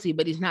 He's guilty,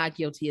 but he's not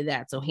guilty of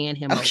that. So hand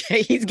him over.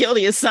 Okay, he's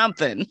guilty of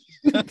something.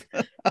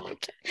 Okay.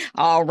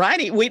 All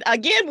righty. We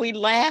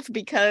laugh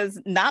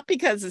not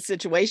because the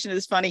situation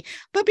is funny,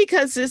 but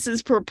because this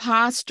is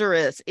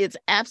preposterous. It's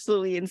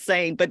absolutely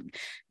insane. But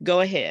go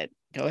ahead.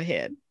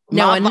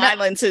 Mob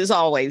violence is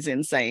always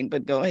insane,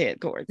 but go ahead,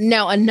 Cord.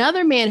 Now,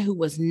 another man who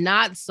was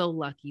not so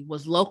lucky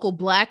was local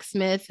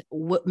blacksmith,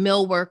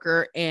 mill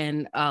worker,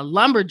 and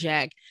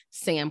lumberjack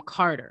Sam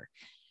Carter.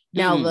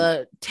 Now,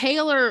 the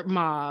Taylor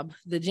mob,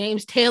 the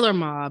James Taylor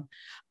mob,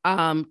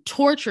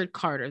 tortured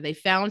Carter. They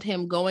found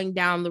him going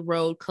down the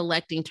road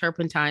collecting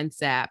turpentine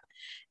sap,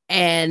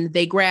 and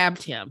they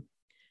grabbed him.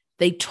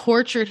 They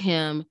tortured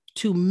him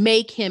to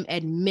make him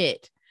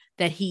admit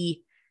that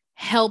he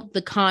helped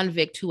the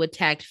convict who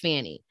attacked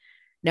Fannie.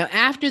 Now,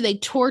 after they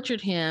tortured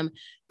him,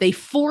 they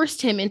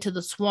forced him into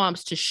the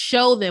swamps to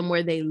show them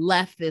where they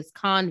left this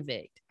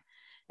convict.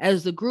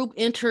 As the group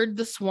entered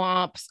the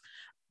swamps,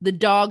 the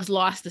dogs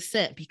lost the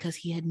scent because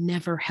he had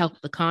never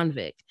helped the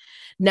convict.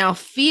 Now,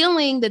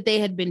 feeling that they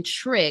had been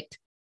tricked,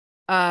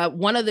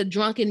 one of the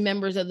drunken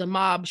members of the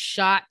mob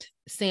shot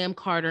Sam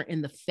Carter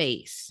in the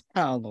face.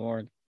 Oh,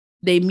 Lord.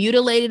 They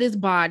mutilated his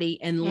body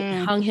and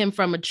hung him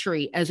from a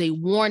tree as a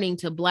warning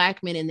to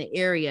black men in the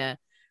area,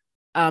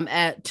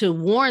 to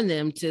warn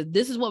them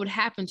this is what would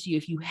happen to you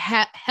if you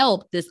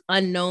helped this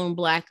unknown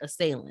black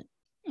assailant.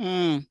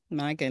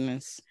 My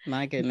goodness.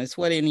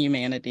 What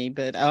inhumanity.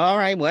 But all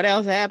right, what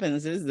else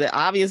happens?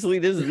 Obviously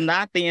this is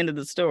not the end of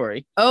the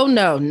story. Oh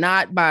no,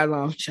 not by a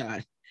long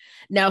shot.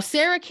 Now,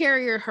 Sarah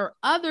Carrier, her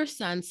other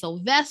son,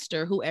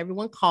 Sylvester, who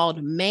everyone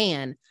called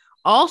Man,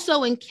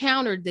 also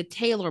encountered the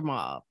Taylor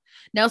mob.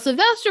 Now,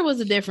 Sylvester was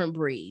a different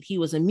breed. He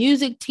was a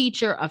music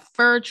teacher, a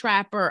fur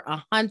trapper,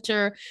 a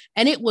hunter,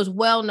 and it was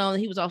well known that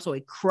he was also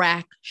a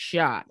crack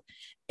shot.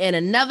 And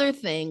another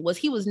thing was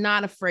he was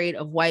not afraid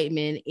of white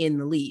men in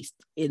the least,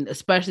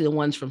 especially the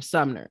ones from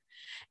Sumner.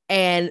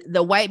 And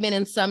the white men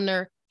in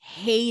Sumner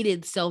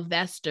hated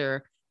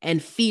Sylvester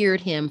and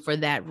feared him for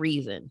that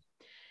reason.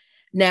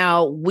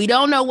 Now, we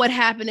don't know what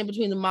happened in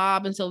between the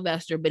mob and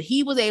Sylvester, but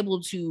he was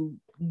able to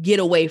get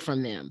away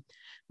from them.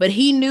 But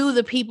he knew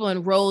the people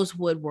in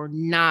Rosewood were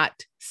not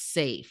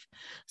safe.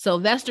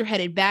 Sylvester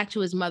headed back to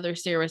his mother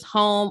Sarah's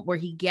home, where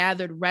he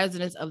gathered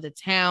residents of the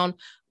town,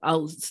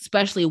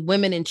 especially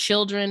women and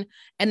children,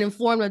 and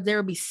informed that there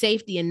would be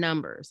safety in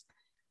numbers.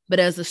 But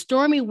as the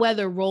stormy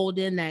weather rolled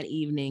in that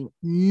evening,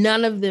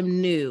 none of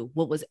them knew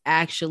what was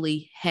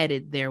actually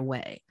headed their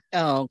way.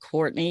 Oh,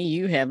 Courtney,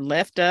 you have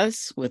left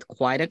us with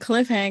quite a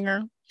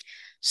cliffhanger.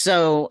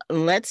 So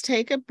let's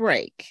take a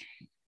break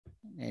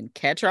and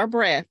catch our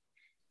breath.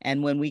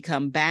 And when we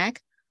come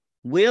back,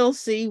 we'll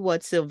see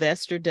what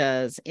Sylvester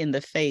does in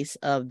the face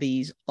of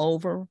these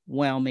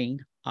overwhelming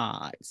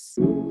odds.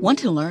 Want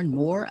to learn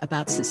more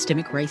about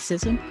systemic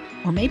racism?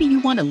 Or maybe you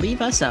want to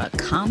leave us a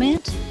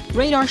comment,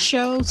 rate our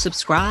show,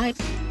 subscribe,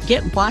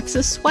 get lots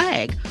of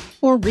swag,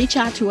 or reach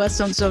out to us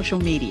on social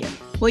media?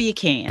 Well, you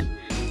can.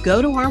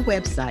 Go to our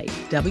website,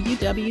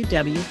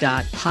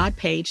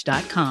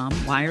 www.podpage.com,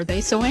 Why Are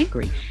They So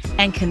Angry,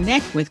 and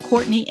connect with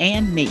Courtney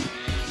and me.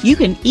 You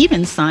can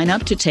even sign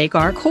up to take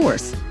our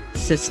course,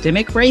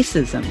 Systemic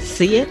Racism,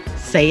 See It,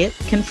 Say It,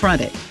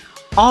 Confront It.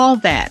 All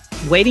that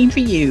waiting for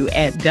you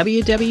at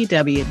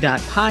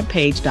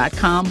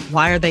www.podpage.com,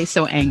 Why Are They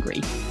So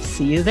Angry.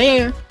 See you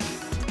there.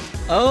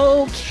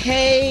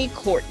 Okay,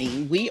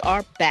 Courtney, we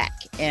are back,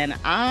 and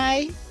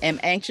I am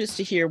anxious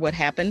to hear what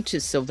happened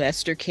to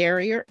Sylvester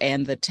Carrier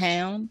and the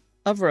town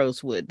of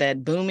Rosewood,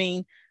 that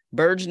booming,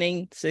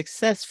 burgeoning,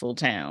 successful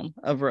town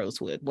of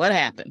Rosewood. What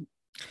happened?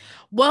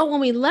 Well, when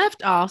we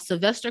left off,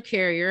 Sylvester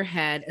Carrier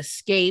had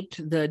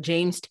escaped the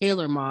James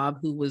Taylor mob,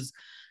 who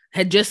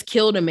had just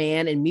killed a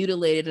man and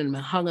mutilated and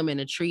hung him in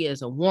a tree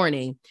as a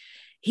warning.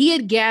 He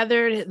had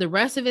gathered the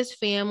rest of his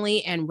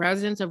family and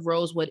residents of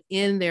Rosewood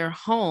in their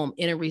home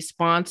in a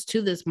response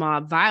to this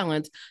mob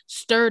violence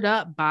stirred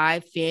up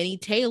by Fannie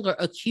Taylor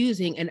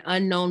accusing an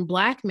unknown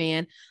Black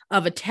man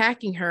of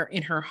attacking her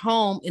in her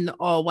home in the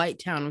all-white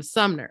town of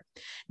Sumner.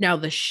 Now,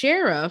 the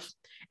sheriff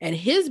and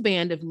his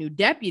band of new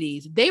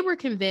deputies, they were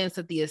convinced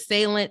that the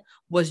assailant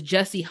was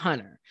Jesse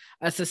Hunter,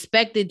 a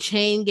suspected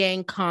chain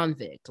gang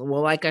convict.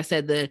 Well, like I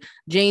said, the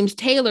James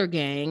Taylor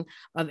gang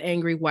of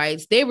angry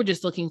whites, they were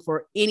just looking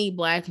for any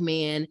Black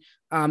man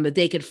that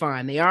they could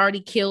find. They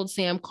already killed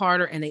Sam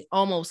Carter, and they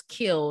almost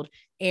killed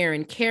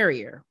Aaron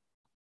Carrier.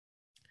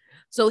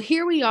 So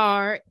here we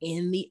are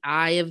in the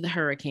eye of the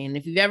hurricane.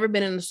 If you've ever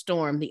been in a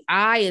storm, the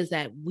eye is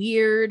that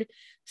weird,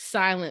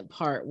 silent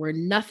part where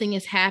nothing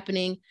is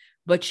happening,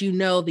 but you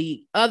know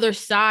the other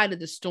side of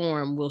the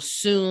storm will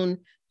soon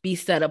be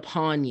set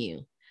upon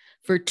you.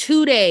 For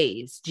 2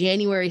 days,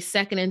 January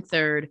 2nd and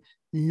 3rd,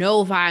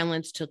 no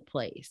violence took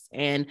place.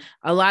 And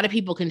a lot of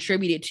people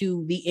contributed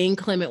to the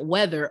inclement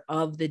weather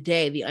of the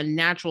day, the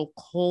unnatural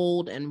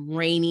cold and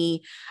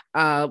rainy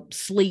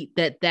sleet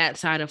that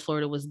side of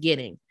Florida was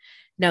getting.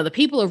 Now, the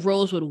people of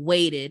Rosewood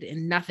waited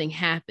and nothing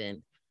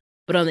happened.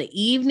 But on the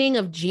evening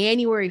of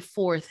January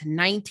 4th,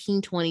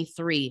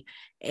 1923,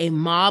 a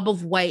mob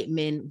of white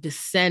men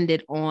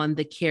descended on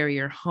the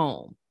Carrier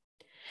home.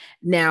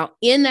 Now,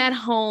 in that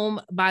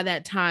home, by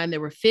that time, there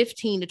were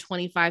 15 to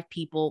 25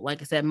 people,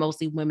 like I said,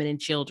 mostly women and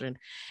children.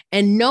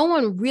 And no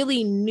one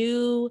really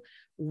knew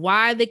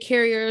why the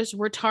Carriers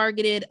were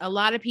targeted. A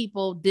lot of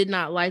people did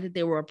not like that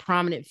they were a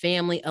prominent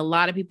family. A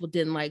lot of people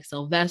didn't like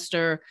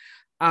Sylvester.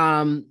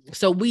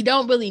 So we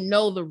don't really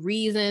know the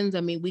reasons.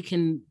 I mean, we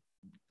can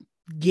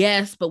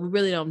guess, but we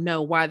really don't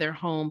know why their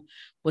home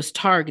was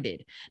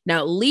targeted.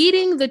 Now,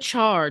 leading the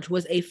charge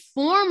was a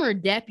former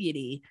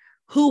deputy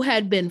who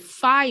had been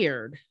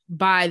fired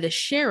by the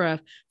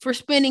sheriff for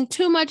spending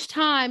too much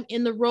time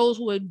in the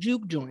Rosewood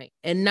juke joint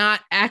and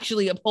not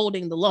actually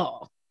upholding the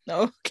law.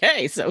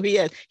 Okay, so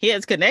he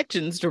has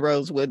connections to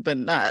Rosewood, but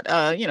not,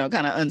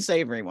 kind of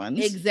unsavory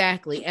ones.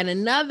 Exactly. And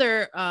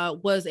another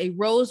was a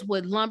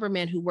Rosewood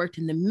lumberman who worked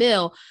in the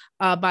mill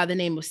by the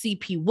name of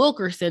C.P.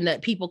 Wilkerson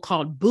that people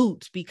called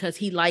Boots because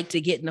he liked to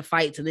get in the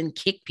fights and then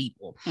kick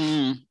people.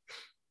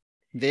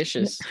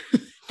 Vicious.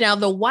 Now,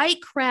 the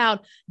white crowd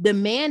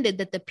demanded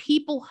that the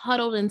people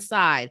huddled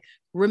inside,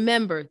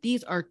 remember,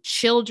 these are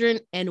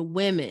children and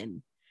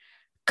women,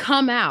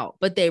 come out,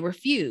 but they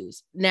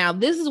refused. Now,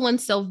 this is when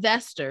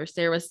Sylvester,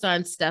 Sarah's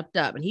son, stepped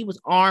up, and he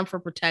was armed for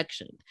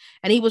protection,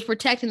 and he was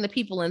protecting the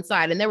people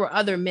inside, and there were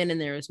other men in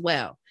there as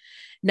well.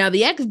 Now,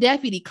 the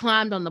ex-deputy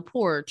climbed on the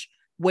porch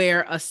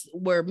where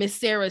Miss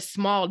Sarah's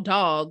small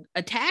dog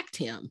attacked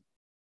him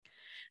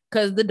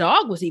because the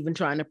dog was even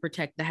trying to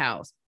protect the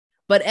house.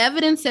 But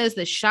evidence says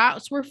that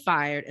shots were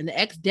fired, and the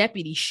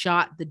ex-deputy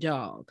shot the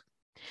dog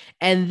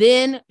and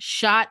then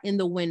shot in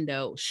the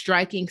window,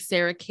 striking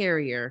Sarah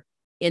Carrier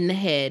in the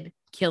head,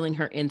 killing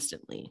her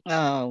instantly.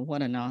 Oh,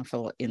 what an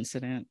awful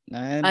incident.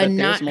 But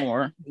there's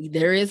more.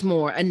 There is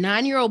more. A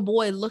 9-year-old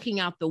boy looking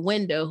out the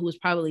window, who was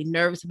probably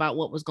nervous about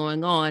what was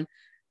going on,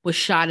 was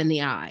shot in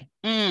the eye.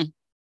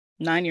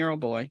 9-year-old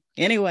boy.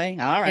 Anyway,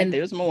 all right,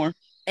 there's more.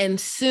 And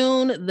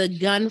soon the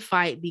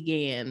gunfight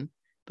began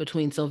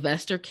between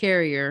Sylvester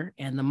Carrier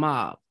and the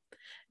mob.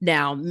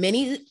 Now,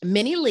 Minnie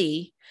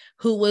Lee,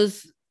 who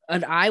was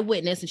an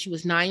eyewitness, and she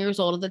was 9 years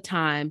old at the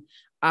time,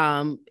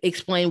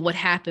 explained what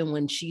happened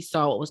when she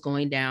saw what was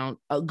going down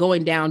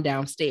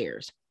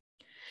downstairs.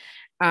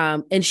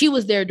 And she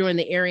was there during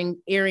the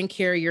Aaron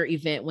Carrier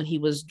event when he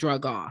was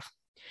drug off.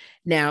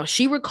 Now,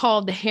 she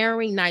recalled the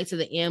harrowing nights of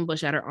the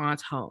ambush at her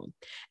aunt's home.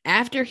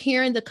 After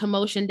hearing the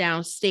commotion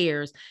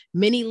downstairs,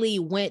 Minnie Lee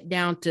went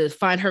down to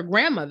find her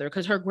grandmother,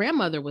 because her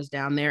grandmother was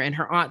down there and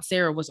her Aunt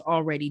Sarah was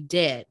already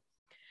dead.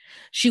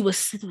 She was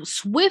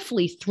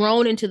swiftly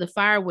thrown into the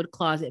firewood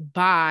closet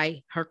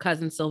by her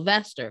cousin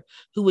Sylvester,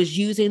 who was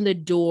using the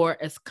door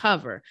as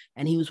cover,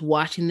 and he was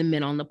watching the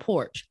men on the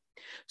porch.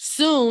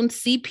 Soon,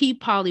 CP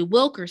Polly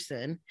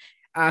Wilkerson,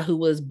 who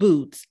was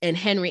Boots, and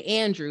Henry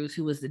Andrews,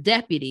 who was the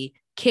deputy,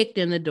 kicked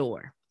in the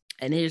door.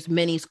 And here's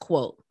Minnie's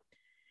quote.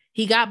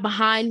 He got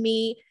behind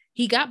me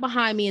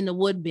in the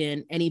wood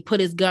bin, and he put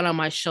his gun on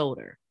my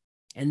shoulder.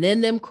 And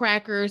then them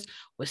crackers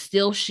were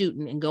still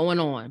shooting and going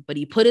on, but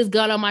he put his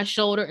gun on my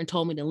shoulder and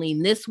told me to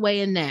lean this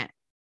way and that.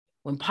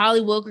 When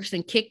Polly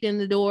Wilkerson kicked in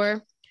the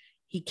door,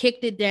 he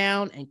kicked it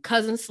down, and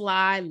Cousin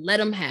Sly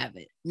let him have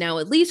it. Now,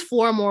 at least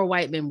 4 more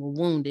white men were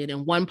wounded,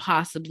 and one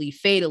possibly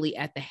fatally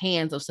at the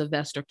hands of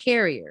Sylvester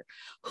Carrier,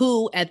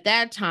 who at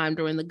that time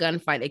during the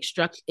gunfight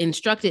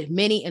instructed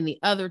Minnie and the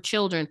other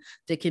children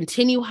to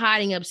continue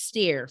hiding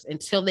upstairs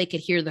until they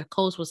could hear the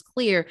coast was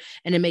clear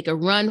and to make a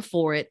run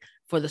for it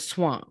for the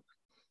swamp.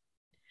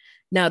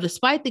 Now,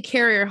 despite the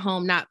Carrier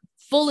home not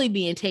fully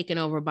being taken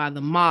over by the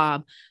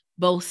mob,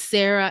 both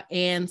Sarah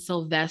and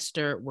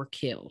Sylvester were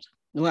killed.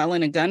 Well,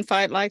 in a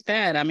gunfight like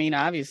that, I mean,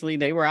 obviously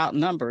they were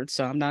outnumbered,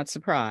 so I'm not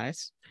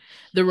surprised.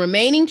 The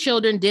remaining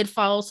children did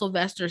follow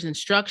Sylvester's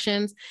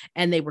instructions,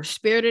 and they were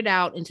spirited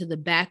out into the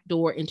back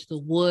door, into the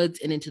woods,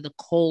 and into the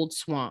cold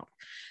swamp.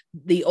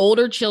 The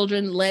older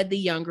children led the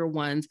younger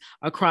ones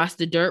across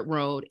the dirt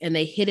road, and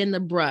they hid in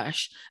the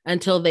brush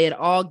until they had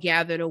all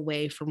gathered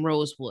away from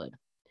Rosewood.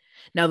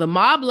 Now, the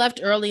mob left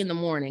early in the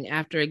morning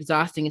after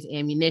exhausting its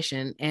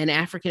ammunition, and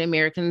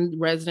African-American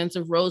residents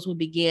of Rosewood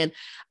began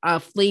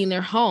fleeing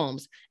their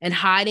homes and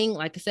hiding,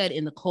 like I said,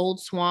 in the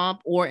cold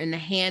swamp or in a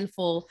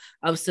handful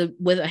of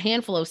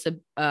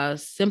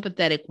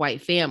sympathetic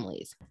white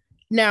families.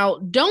 Now,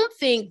 don't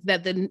think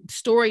that the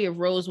story of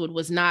Rosewood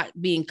was not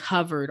being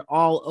covered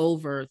all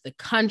over the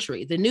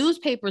country. The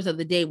newspapers of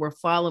the day were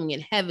following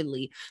it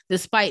heavily,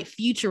 despite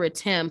future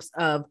attempts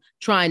of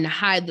trying to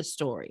hide the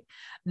story.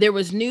 There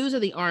was news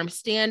of the armed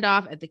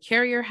standoff at the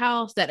Carrier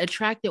house that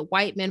attracted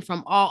white men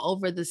from all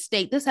over the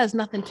state. This has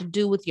nothing to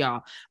do with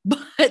y'all,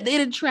 but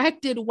it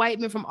attracted white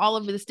men from all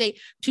over the state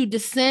to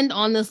descend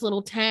on this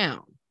little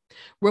town.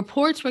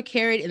 Reports were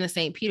carried in the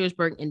St.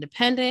 Petersburg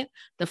Independent,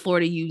 the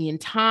Florida Union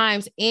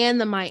Times, and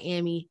the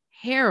Miami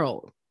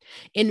Herald.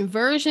 In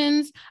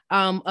versions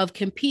of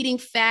competing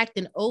fact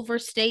and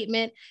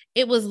overstatement,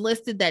 it was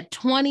listed that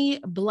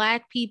 20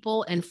 Black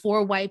people and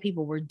 4 white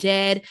people were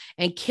dead,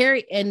 and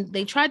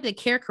they tried to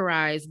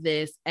characterize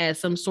this as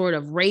some sort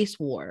of race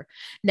war.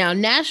 Now,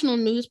 national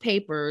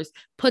newspapers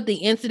put the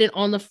incident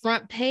on the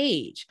front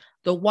page.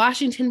 The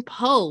Washington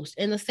Post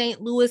and the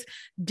St. Louis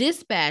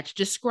Dispatch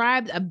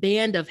described a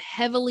band of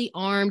heavily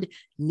armed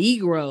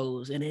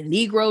Negroes and a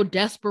Negro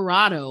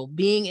desperado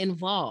being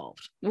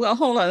involved. Well,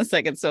 hold on a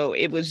second. So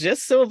it was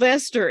just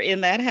Sylvester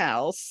in that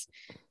house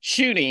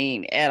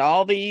shooting at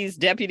all these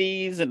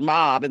deputies and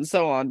mob and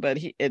so on, but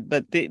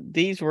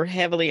these were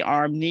heavily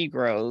armed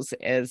Negroes,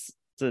 as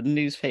the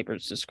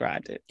newspapers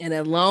described it. And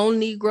a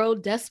lone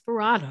Negro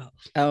desperado.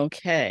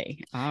 Okay.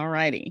 All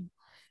righty.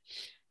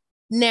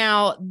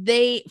 Now,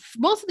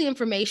 most of the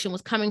information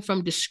was coming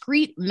from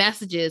discreet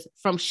messages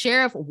from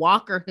Sheriff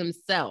Walker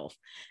himself.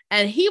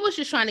 And he was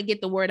just trying to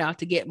get the word out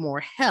to get more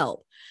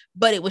help.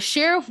 But it was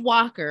Sheriff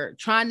Walker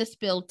trying to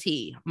spill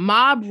tea,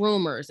 mob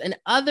rumors, and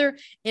other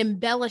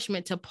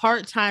embellishment to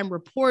part-time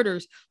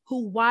reporters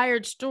who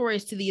wired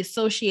stories to the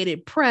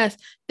Associated Press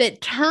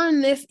that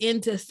turned this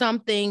into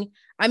something.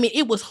 I mean,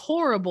 it was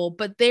horrible,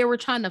 but they were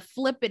trying to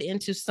flip it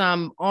into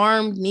some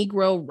armed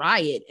Negro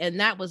riot,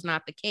 and that was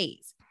not the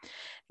case.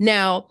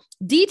 Now,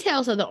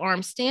 details of the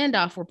armed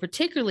standoff were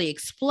particularly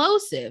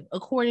explosive,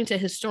 according to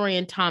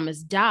historian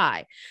Thomas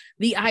Dye.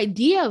 The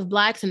idea of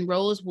Blacks in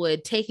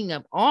Rosewood taking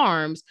up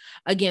arms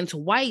against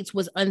whites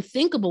was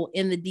unthinkable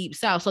in the Deep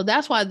South. So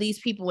that's why these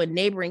people in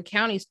neighboring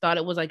counties thought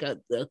it was like a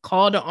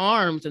call to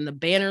arms, and the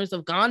banners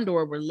of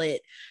Gondor were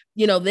lit.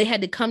 You know, they had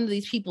to come to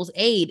these people's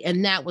aid,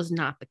 and that was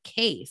not the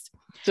case.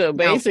 So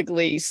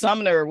basically,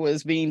 Sumner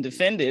was being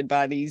defended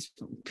by these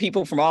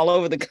people from all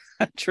over the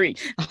country,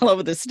 all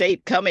over the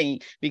state, coming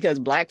because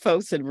Black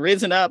folks had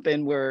risen up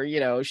and were,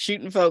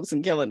 shooting folks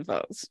and killing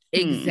folks.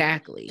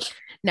 Exactly.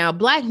 Now,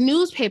 Black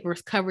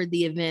newspapers covered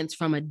the events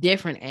from a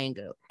different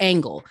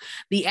angle.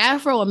 The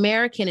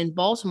Afro-American in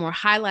Baltimore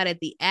highlighted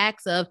the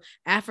acts of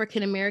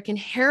African-American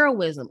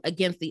heroism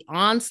against the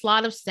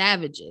onslaught of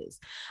savages.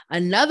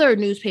 Another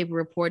newspaper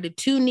reported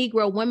 2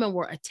 Negro women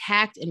were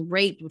attacked and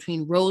raped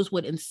between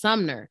Rosewood and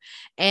Sumner.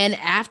 And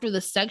after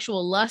the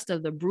sexual lust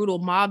of the brutal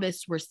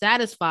mobbists were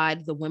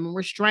satisfied, the women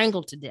were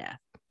strangled to death.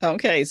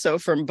 Okay, so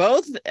from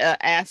both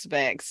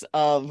aspects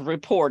of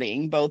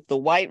reporting, both the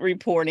white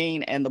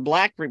reporting and the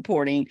Black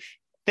reporting,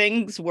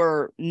 things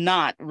were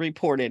not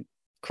reported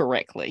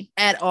correctly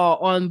at all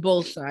on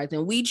both sides.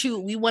 And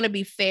we want to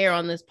be fair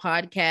on this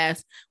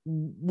podcast.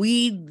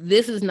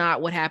 This is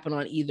not what happened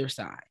on either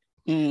side.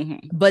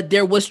 Mm-hmm. But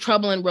there was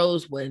trouble in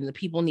Rosewood and the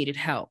people needed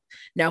help.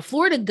 Now,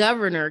 Florida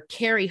Governor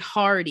Kerry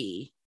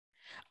Hardy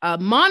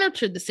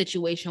monitored the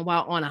situation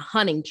while on a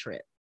hunting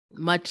trip,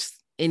 much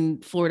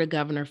in Florida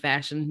governor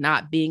fashion,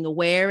 not being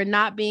aware and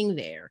not being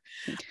there.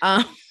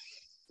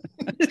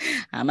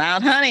 I'm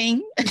out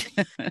hunting.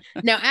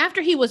 Now,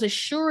 after he was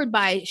assured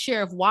by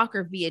Sheriff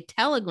Walker via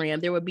telegram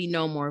there would be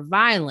no more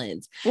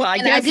violence. Well, I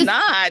guess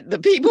not. The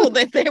people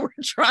that they were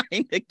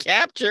trying to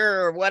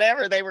capture or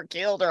whatever, they were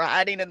killed or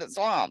hiding in the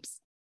swamps.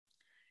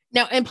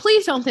 Now, and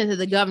please don't think that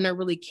the governor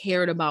really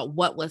cared about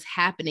what was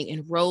happening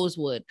in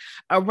Rosewood.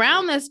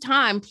 Around this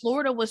time,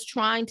 Florida was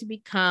trying to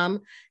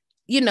become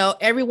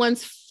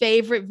everyone's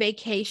favorite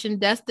vacation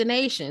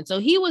destination. So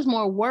he was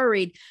more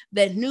worried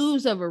that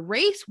news of a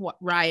race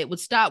riot would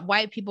stop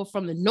white people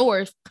from the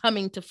North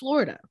coming to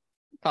Florida.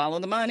 Follow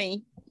the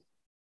money.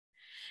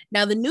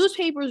 Now, the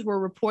newspapers were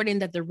reporting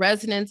that the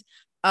residents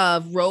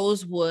of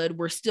Rosewood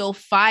were still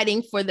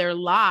fighting for their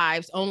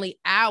lives only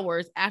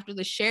hours after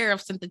the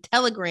sheriff sent the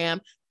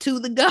telegram to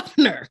the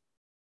governor.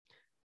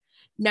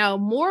 Now,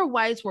 more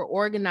whites were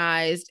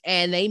organized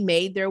and they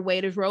made their way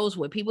to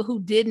Rosewood, people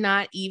who did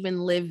not even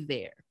live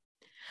there.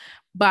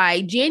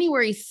 By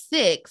January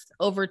 6th,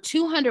 over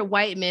 200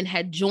 white men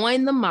had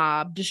joined the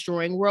mob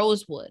destroying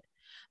Rosewood.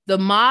 The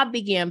mob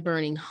began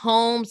burning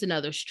homes and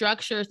other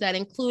structures that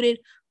included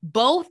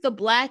both the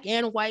Black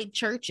and white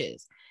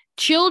churches.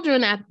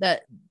 Children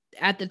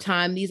at the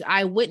time, these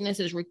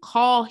eyewitnesses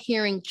recall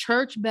hearing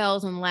church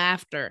bells and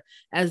laughter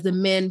as the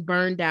men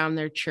burned down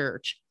their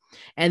church.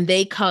 And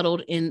they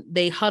huddled in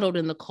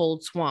the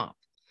cold swamp.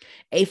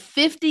 A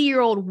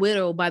 50-year-old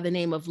widow by the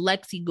name of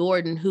Lexi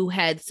Gordon, who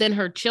had sent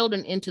her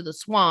children into the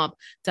swamp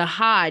to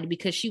hide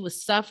because she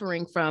was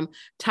suffering from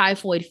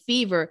typhoid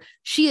fever,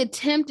 she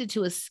attempted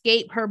to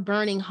escape her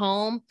burning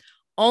home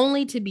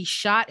only to be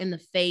shot in the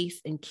face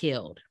and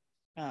killed.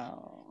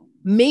 Oh.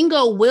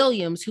 Mingo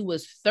Williams, who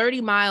was 30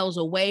 miles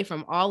away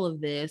from all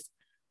of this,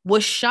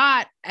 was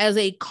shot as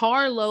a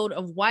carload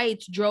of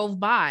whites drove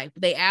by.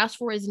 They asked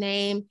for his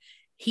name.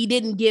 He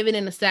didn't give it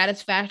in a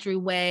satisfactory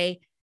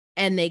way,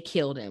 and they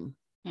killed him.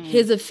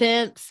 His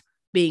offense,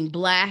 being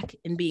Black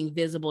and being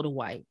visible to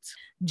whites.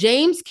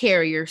 James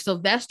Carrier,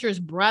 Sylvester's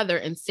brother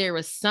and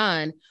Sarah's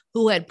son,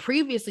 who had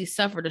previously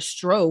suffered a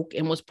stroke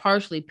and was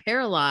partially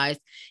paralyzed,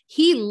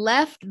 he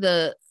left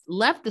the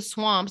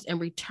swamps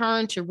and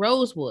returned to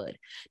Rosewood.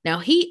 Now,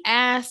 he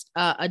asked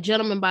a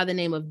gentleman by the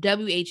name of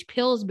W.H.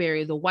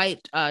 Pillsbury, the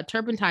white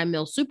turpentine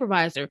mill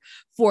supervisor,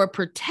 for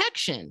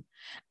protection.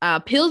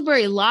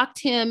 Pillsbury locked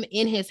him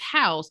in his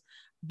house,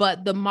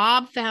 but the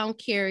mob found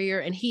Carrier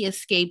and he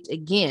escaped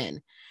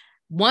again.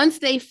 Once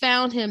they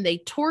found him, they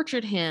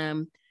tortured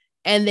him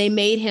and they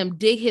made him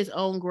dig his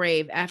own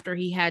grave after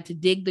he had to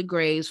dig the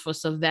graves for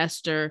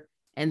Sylvester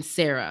and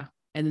Sarah.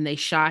 And then they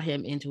shot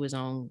him into his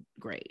own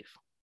grave.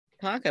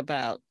 Talk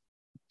about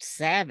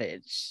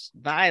savage,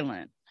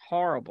 violent,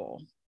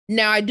 horrible.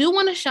 Now, I do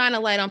want to shine a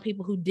light on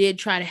people who did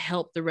try to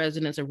help the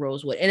residents of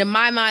Rosewood. And in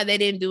my mind, they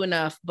didn't do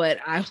enough, but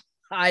I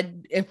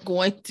am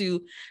going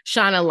to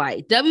shine a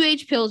light.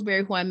 W.H.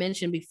 Pillsbury, who I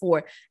mentioned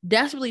before,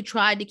 desperately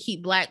tried to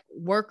keep Black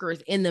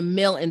workers in the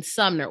mill in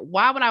Sumner.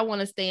 Why would I want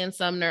to stay in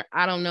Sumner?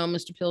 I don't know,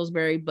 Mr.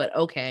 Pillsbury, but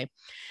okay.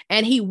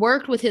 And he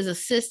worked with his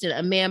assistant,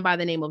 a man by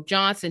the name of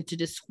Johnson, to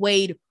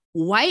dissuade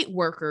white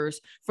workers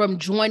from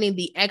joining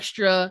the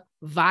extra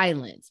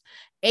violence.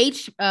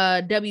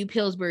 H.W.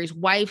 Pillsbury's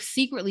wife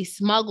secretly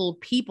smuggled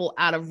people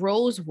out of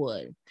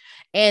Rosewood,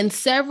 and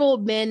several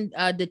men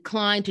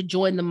declined to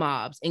join the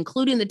mobs,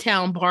 including the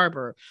town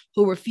barber,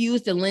 who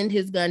refused to lend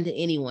his gun to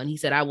anyone. He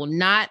said, "I will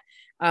not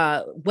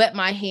wet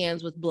my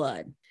hands with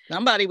blood."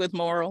 Somebody with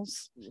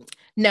morals.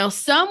 Now,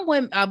 some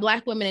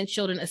Black women and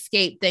children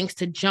escaped thanks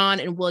to John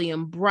and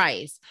William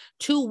Bryce,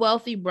 2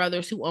 wealthy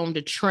brothers who owned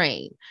a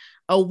train.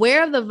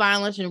 Aware of the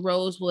violence in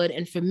Rosewood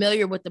and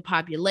familiar with the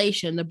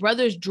population, the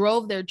brothers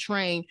drove their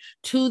train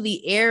to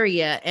the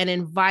area and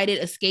invited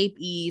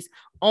escapees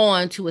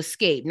on to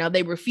escape. Now,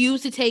 they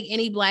refused to take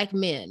any Black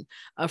men,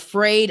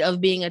 afraid of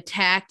being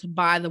attacked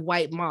by the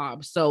white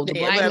mob. So the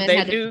Black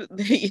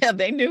men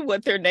they knew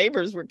what their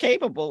neighbors were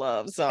capable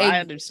of. So I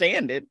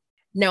understand it.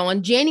 Now,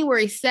 on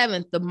January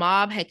 7th, the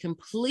mob had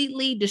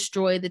completely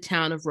destroyed the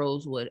town of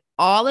Rosewood,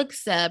 all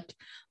except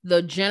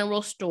the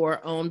general store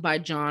owned by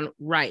John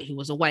Wright, who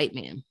was a white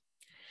man.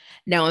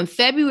 Now, in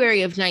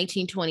February of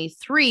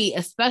 1923,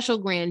 a special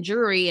grand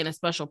jury and a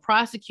special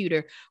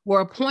prosecutor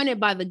were appointed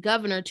by the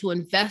governor to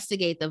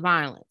investigate the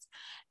violence.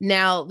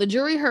 Now, the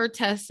jury heard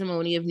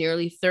testimony of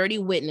nearly 30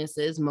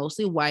 witnesses,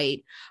 mostly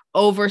white,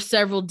 over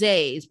several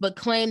days, but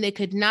claimed they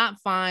could not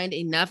find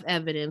enough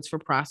evidence for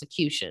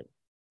prosecution.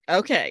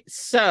 Okay,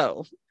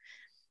 so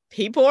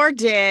people are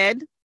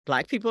dead.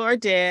 Black people are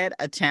dead.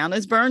 A town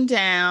is burned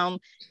down.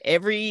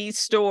 Every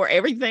store,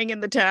 everything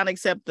in the town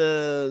except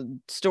the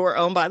store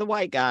owned by the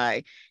white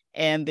guy.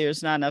 And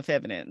there's not enough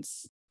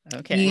evidence.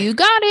 Okay. You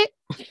got it.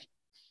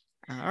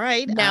 All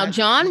right. Now,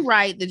 John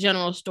Wright, the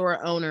general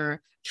store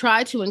owner,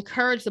 tried to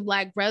encourage the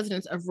Black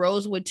residents of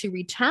Rosewood to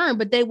return,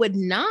 but they would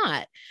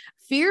not,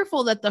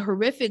 fearful that the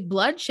horrific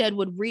bloodshed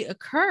would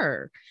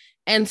reoccur.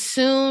 And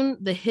soon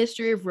the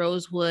history of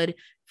Rosewood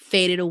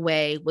faded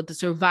away, with the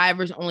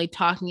survivors only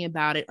talking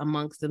about it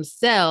amongst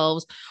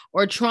themselves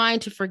or trying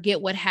to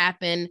forget what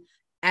happened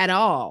at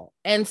all.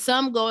 And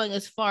some going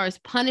as far as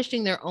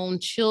punishing their own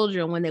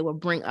children when they would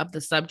bring up the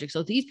subject.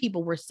 So these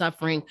people were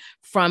suffering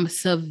from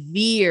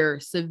severe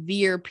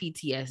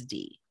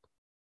PTSD.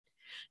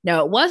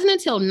 Now, it wasn't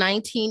until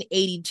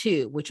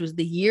 1982, which was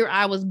the year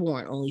I was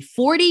born, only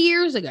 40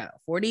 years ago,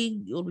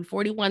 it'll be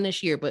 41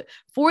 this year, but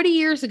 40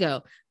 years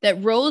ago,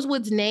 that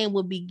Rosewood's name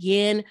would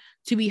begin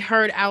to be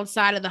heard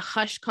outside of the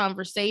hushed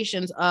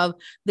conversations of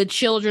the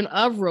children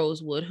of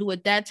Rosewood, who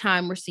at that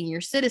time were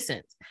senior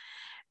citizens.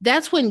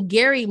 That's when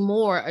Gary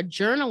Moore, a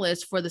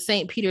journalist for the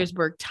St.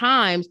 Petersburg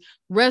Times,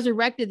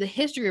 resurrected the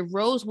history of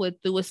Rosewood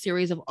through a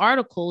series of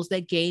articles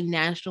that gained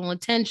national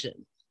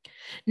attention.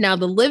 Now,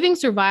 the living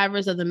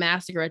survivors of the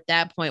massacre at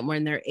that point were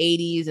in their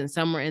 80s and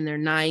some were in their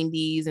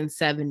 90s and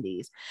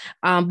 70s.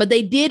 But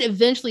they did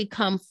eventually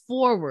come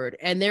forward,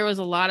 and there was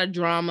a lot of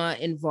drama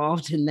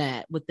involved in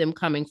that with them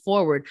coming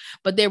forward.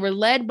 But they were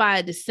led by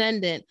a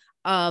descendant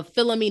of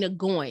Philomena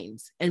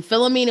Goins. And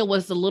Philomena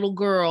was the little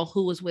girl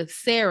who was with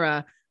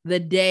Sarah the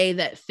day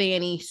that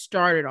Fanny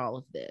started all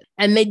of this.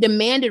 And they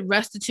demanded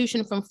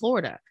restitution from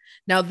Florida.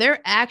 Now, their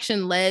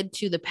action led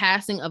to the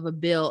passing of a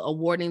bill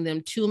awarding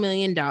them $2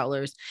 million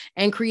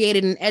and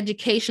created an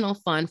educational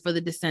fund for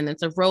the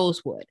descendants of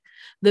Rosewood.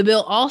 The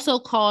bill also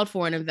called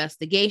for an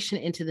investigation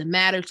into the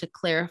matter to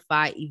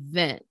clarify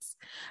events.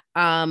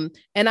 And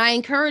I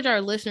encourage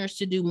our listeners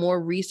to do more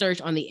research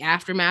on the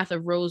aftermath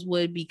of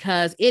Rosewood,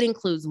 because it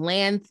includes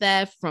land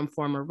theft from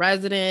former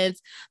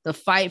residents, the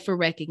fight for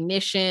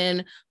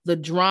recognition, the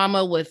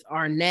drama with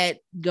Arnett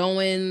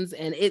Goins,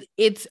 and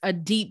it's a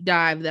deep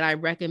dive that I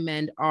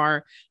recommend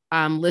our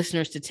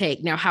listeners to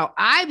take. Now, how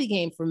I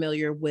became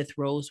familiar with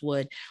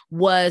Rosewood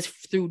was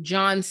through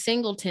John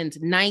Singleton's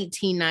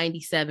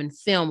 1997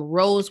 film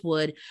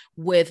Rosewood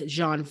with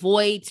Jon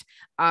Voight,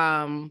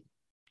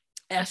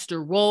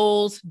 Esther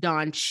Rolls,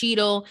 Don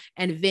Cheadle,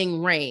 and Ving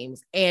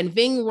Rhames. And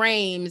Ving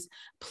Rhames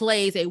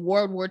plays a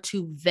World War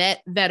II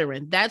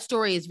veteran. That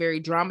story is very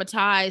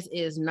dramatized,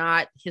 is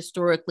not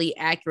historically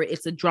accurate.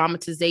 It's a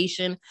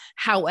dramatization.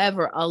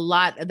 However, a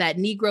lot of that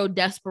Negro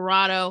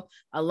desperado,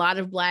 a lot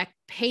of Black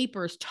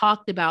papers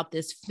talked about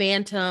this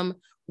phantom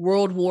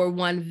World War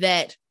I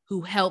vet who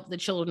helped the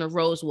children of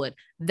Rosewood.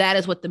 That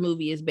is what the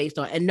movie is based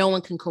on. And no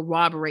one can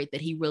corroborate that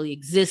he really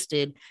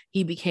existed.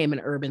 He became an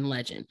urban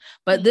legend.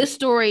 But this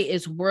story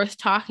is worth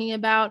talking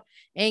about.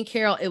 And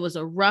Carol, it was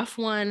a rough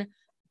one,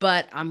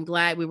 but I'm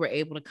glad we were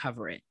able to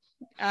cover it.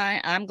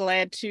 I'm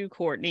glad too,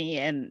 Courtney.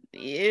 And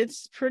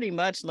it's pretty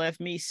much left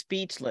me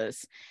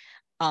speechless.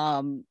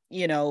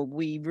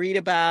 We read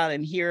about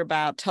and hear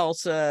about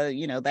Tulsa,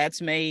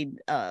 that's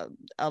made a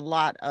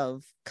lot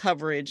of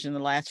coverage in the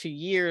last few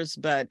years,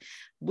 but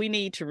we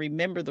need to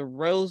remember the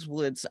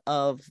Rosewoods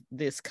of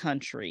this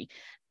country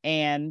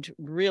and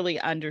really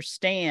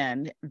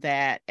understand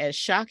that, as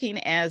shocking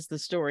as the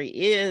story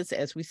is,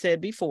 as we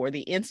said before,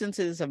 the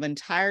instances of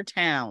entire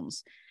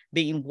towns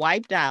being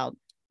wiped out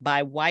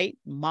by white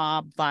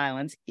mob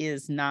violence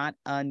is not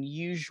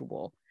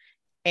unusual.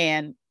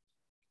 And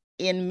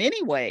in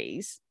many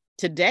ways,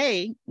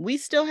 today, we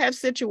still have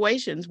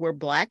situations where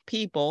Black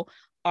people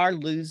are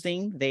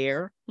losing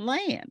their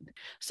land.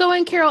 So,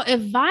 and Carol, if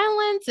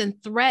violence and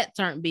threats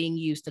aren't being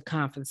used to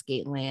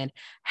confiscate land,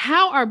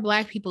 how are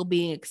Black people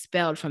being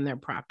expelled from their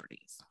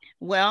properties?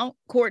 Well,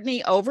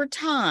 Courtney, over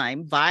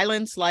time,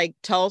 violence like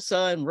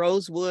Tulsa and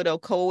Rosewood,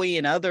 Ocoee,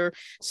 and other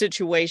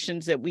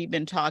situations that we've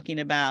been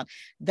talking about,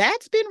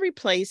 that's been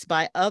replaced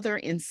by other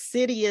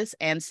insidious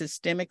and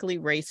systemically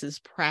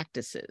racist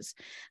practices.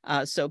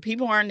 So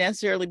people aren't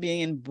necessarily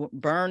being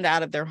burned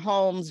out of their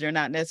homes. They're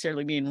not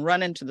necessarily being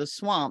run into the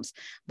swamps,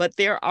 but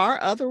there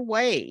are other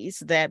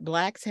ways that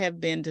Blacks have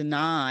been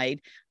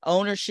denied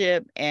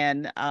ownership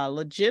and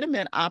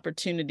legitimate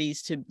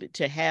opportunities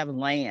to have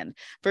land.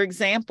 For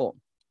example,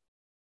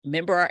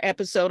 Remember our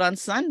episode on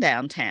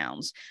sundown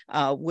towns,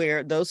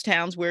 where those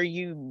towns where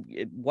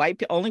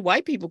only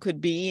white people could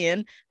be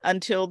in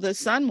until the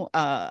sun,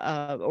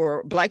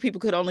 or Black people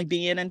could only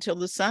be in until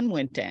the sun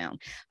went down.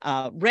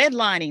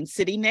 Redlining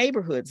city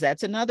neighborhoods,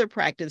 that's another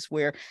practice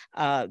where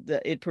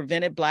it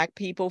prevented Black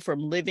people from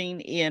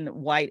living in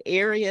white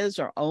areas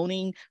or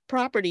owning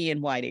property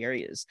in white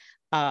areas.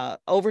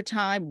 Over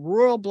time,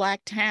 rural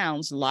Black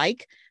towns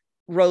like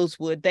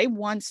Rosewood, they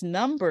once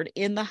numbered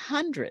in the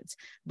hundreds,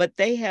 but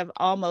they have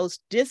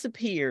almost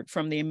disappeared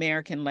from the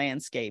American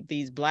landscape.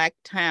 These Black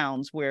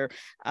towns where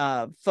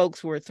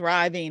folks were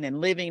thriving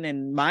and living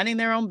and minding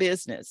their own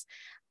business.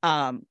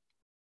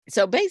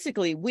 So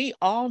basically, we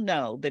all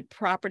know that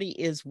property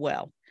is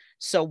wealth.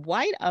 So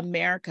white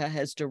America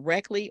has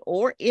directly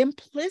or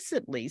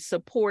implicitly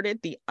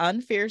supported the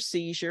unfair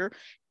seizure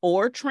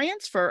or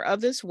transfer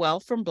of this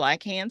wealth from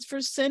Black hands for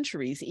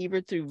centuries,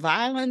 either through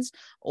violence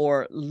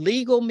or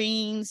legal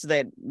means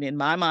that, in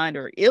my mind,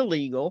 are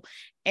illegal.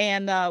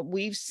 And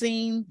we've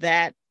seen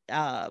that,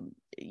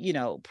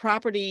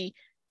 property,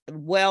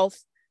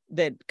 wealth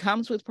that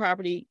comes with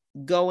property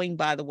going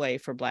by the way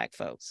for Black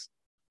folks.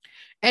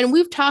 And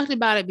we've talked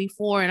about it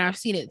before, and I've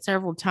seen it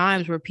several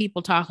times where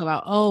people talk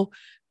about, oh,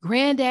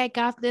 granddad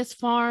got this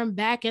farm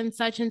back in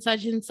such and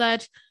such and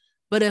such.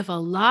 But if a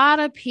lot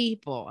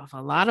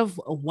of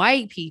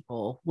white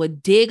people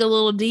would dig a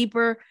little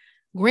deeper,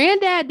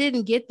 granddad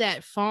didn't get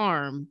that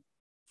farm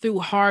through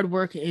hard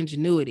work and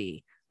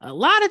ingenuity. A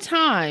lot of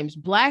times,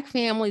 Black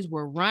families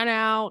were run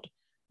out,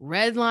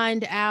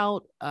 redlined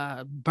out,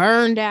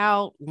 burned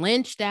out,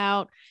 lynched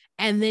out.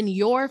 And then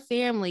your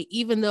family,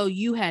 even though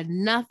you had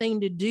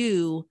nothing to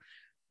do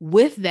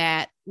with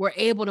that, were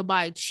able to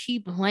buy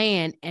cheap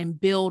land and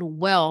build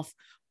wealth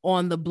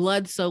on the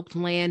blood-soaked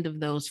land of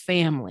those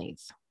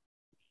families.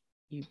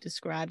 You've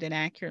described it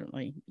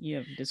accurately. You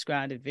have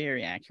described it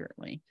very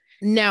accurately.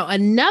 Now,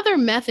 another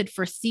method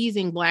for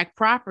seizing Black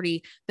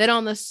property that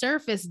on the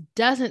surface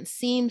doesn't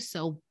seem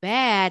so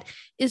bad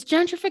is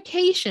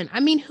gentrification.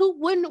 I mean, who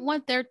wouldn't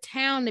want their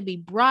town to be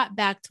brought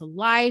back to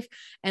life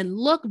and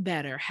look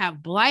better,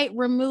 have blight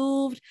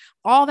removed,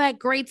 all that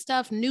great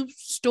stuff, new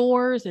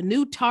stores, a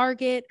new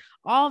Target,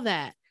 all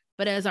that.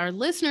 But as our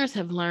listeners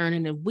have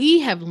learned, and we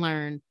have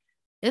learned,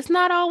 it's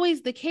not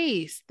always the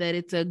case that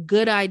it's a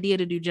good idea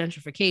to do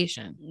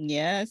gentrification.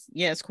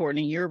 Yes,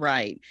 Courtney, you're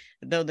right.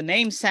 Though the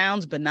name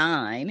sounds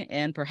benign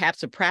and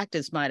perhaps a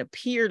practice might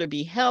appear to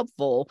be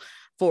helpful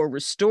for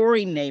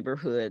restoring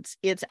neighborhoods,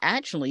 it's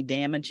actually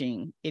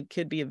damaging. It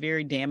could be a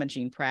very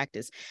damaging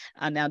practice.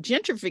 Now,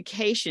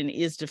 gentrification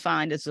is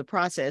defined as a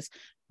process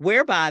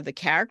whereby the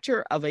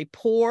character of a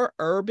poor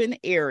urban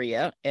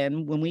area,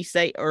 and when we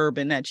say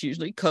urban, that's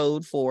usually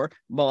code for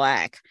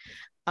Black,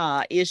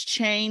 is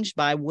changed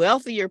by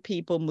wealthier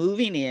people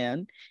moving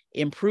in,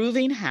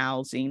 improving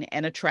housing,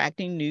 and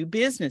attracting new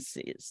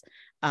businesses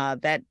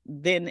that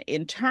then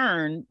in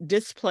turn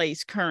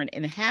displace current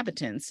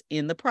inhabitants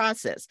in the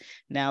process.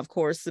 Now, of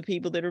course, the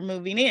people that are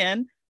moving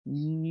in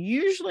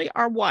usually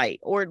are white,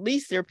 or at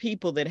least they're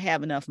people that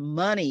have enough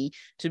money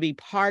to be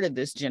part of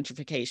this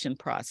gentrification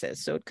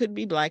process. So it could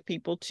be Black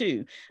people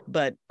too,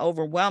 but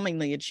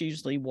overwhelmingly it's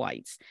usually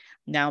whites.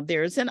 Now,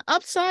 there's an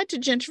upside to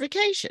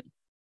gentrification.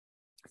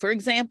 For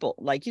example,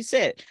 like you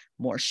said,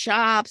 more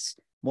shops,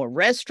 more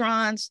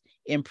restaurants,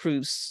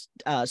 improved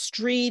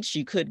streets.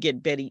 You could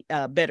get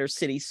better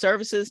city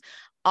services,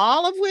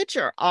 all of which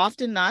are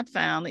often not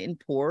found in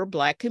poorer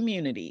Black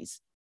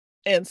communities.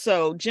 And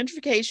so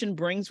gentrification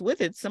brings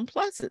with it some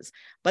pluses,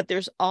 but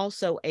there's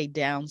also a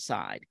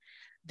downside.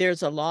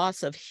 There's a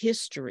loss of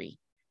history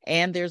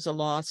and there's a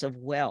loss of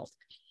wealth.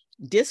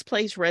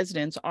 Displaced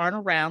residents aren't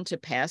around to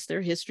pass their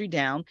history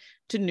down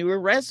to newer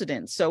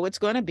residents, so it's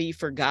going to be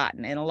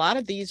forgotten. And a lot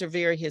of these are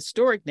very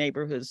historic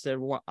neighborhoods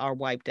that are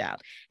wiped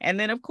out. And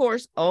then, of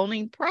course,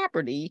 owning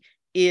property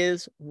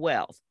is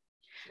wealth.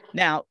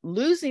 Now,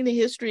 losing the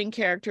history and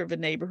character of a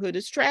neighborhood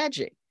is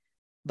tragic,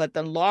 but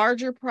the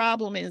larger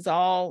problem is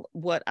all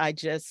what I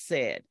just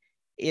said.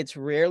 It's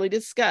rarely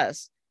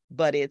discussed,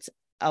 but it's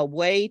a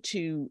way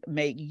to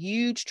make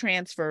huge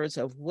transfers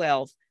of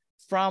wealth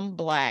from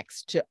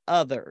Blacks to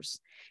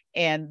others.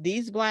 And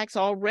these Blacks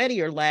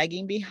already are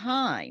lagging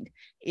behind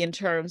in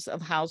terms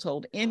of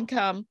household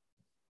income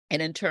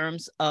and in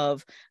terms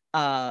of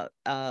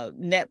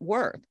net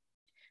worth.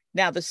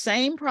 Now, the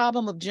same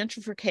problem of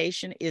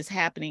gentrification is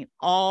happening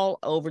all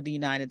over the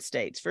United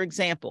States. For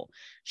example,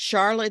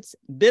 Charlotte's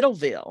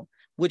Biddleville,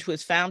 which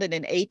was founded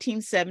in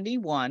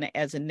 1871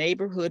 as a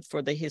neighborhood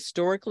for the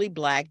historically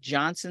Black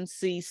Johnson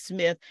C.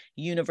 Smith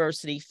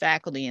University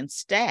faculty and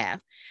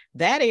staff,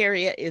 that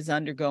area is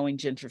undergoing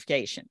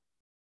gentrification.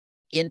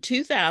 In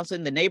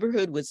 2000, the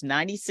neighborhood was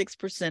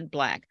 96%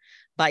 Black.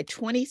 By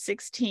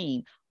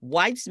 2016,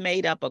 whites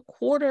made up a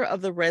quarter of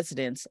the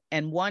residents,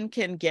 and one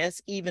can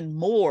guess even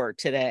more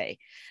today.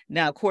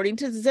 Now, according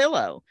to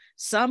Zillow,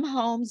 some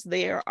homes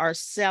there are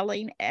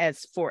selling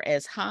for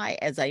as high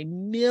as $1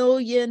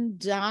 million.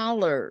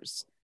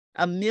 $1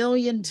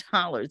 million.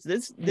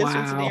 This Wow.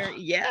 was an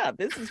area,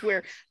 this is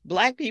where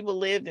Black people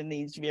lived in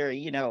these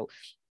very,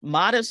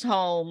 modest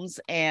homes,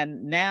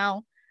 and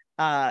now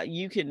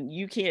you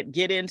can't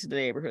get into the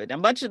neighborhood. Now,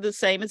 much of the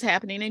same is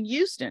happening in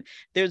Houston.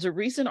 There's a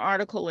recent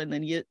article in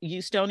the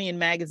Houstonian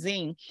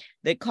magazine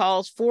that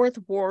calls fourth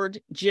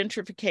ward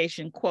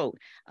gentrification, quote,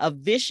 a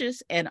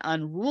vicious and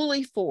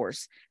unruly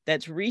force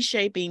that's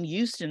reshaping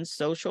Houston's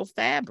social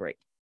fabric.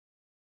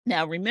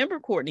 Now, remember,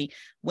 Courtney,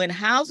 when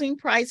housing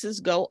prices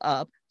go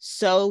up,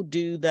 so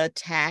do the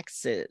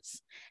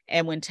taxes.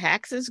 And when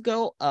taxes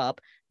go up,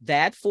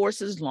 that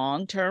forces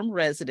long-term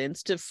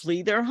residents to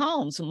flee their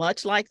homes,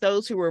 much like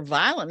those who were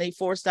violently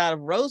forced out of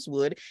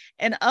Rosewood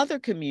and other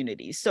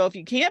communities. So if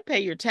you can't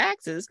pay your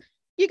taxes,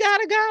 you got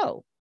to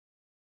go.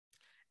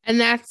 And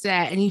that's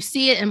that. And you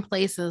see it in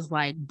places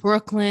like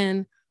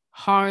Brooklyn,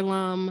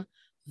 Harlem,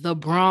 the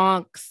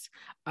Bronx.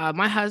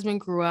 My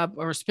husband grew up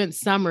or spent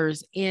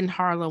summers in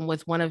Harlem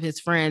with one of his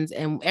friends.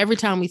 And every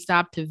time we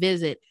stopped to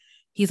visit,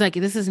 he's like,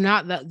 this is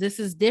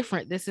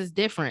different. This is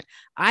different.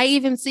 I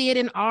even see it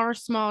in our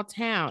small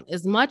town.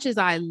 As much as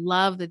I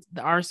love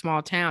our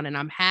small town, and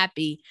I'm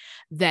happy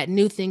that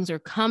new things are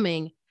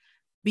coming,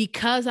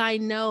 because I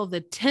know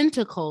the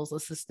tentacles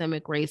of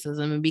systemic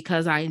racism, and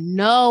because I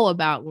know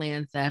about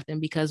land theft, and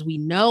because we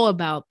know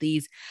about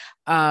these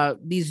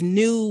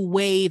new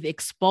wave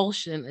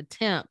expulsion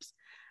attempts,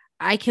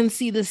 I can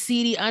see the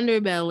seedy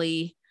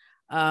underbelly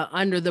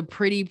under the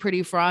pretty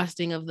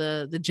frosting of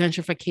the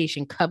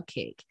gentrification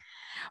cupcake.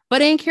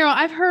 But Aunt Carol,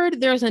 I've heard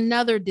there's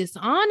another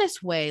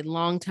dishonest way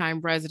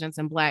longtime residents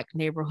in Black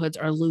neighborhoods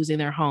are losing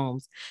their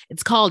homes.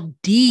 It's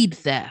called deed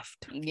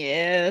theft.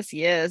 Yes,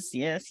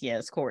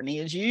 Courtney.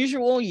 As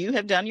usual, you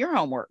have done your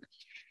homework.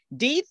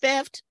 Deed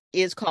theft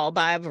is called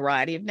by a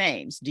variety of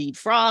names: deed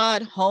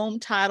fraud, home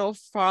title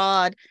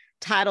fraud,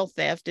 title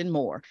theft, and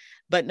more.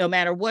 But no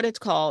matter what it's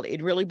called,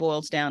 it really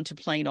boils down to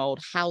plain old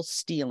house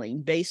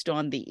stealing based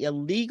on the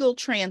illegal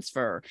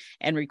transfer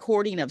and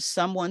recording of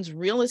someone's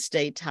real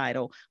estate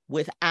title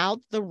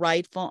without the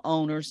rightful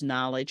owner's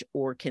knowledge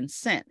or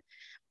consent.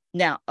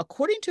 Now,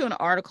 according to an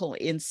article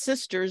in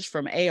Sisters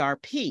from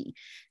ARP,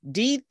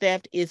 deed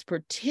theft is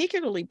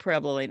particularly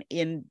prevalent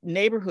in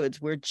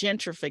neighborhoods where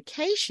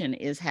gentrification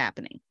is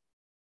happening.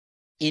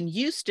 In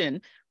Houston,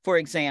 for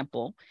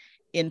example,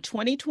 in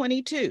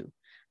 2022,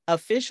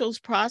 officials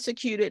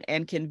prosecuted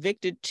and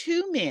convicted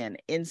 2 men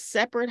in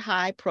separate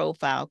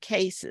high-profile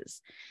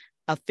cases.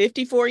 A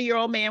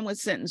 54-year-old man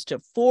was sentenced to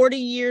 40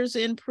 years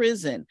in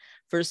prison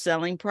for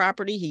selling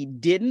property he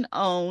didn't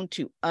own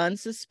to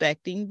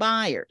unsuspecting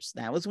buyers.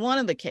 That was one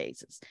of the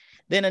cases.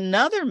 Then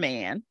another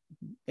man,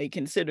 they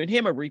considered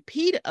him a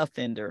repeat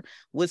offender,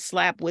 was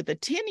slapped with a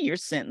 10-year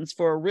sentence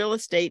for a real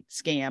estate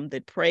scam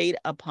that preyed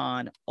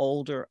upon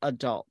older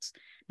adults.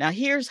 Now,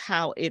 here's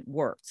how it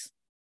works.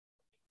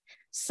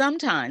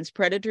 Sometimes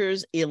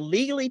predators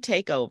illegally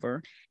take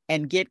over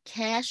and get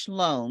cash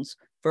loans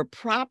for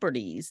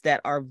properties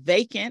that are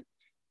vacant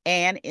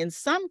and, in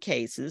some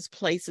cases,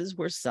 places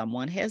where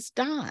someone has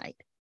died.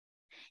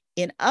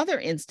 In other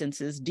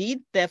instances, deed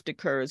theft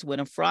occurs when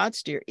a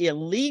fraudster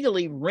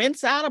illegally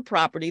rents out a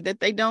property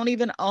that they don't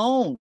even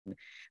own.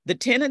 The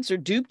tenants are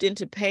duped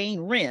into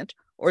paying rent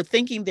or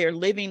thinking they're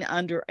living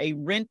under a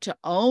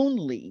rent-to-own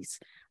lease,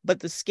 but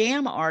the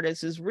scam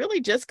artist is really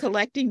just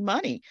collecting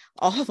money.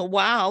 All the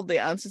while, the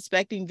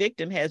unsuspecting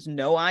victim has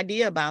no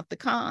idea about the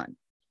con.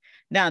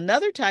 Now,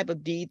 another type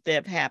of deed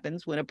theft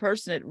happens when a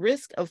person at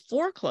risk of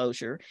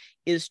foreclosure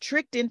is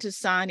tricked into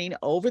signing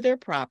over their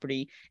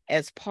property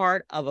as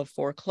part of a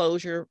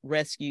foreclosure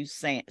rescue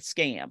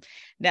scam.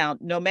 Now,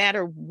 no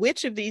matter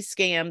which of these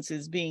scams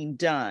is being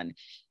done,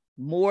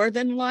 more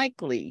than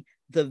likely,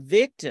 the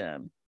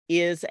victim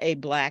is a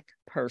Black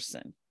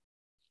person.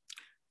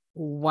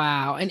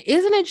 Wow. And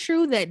isn't it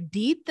true that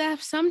deed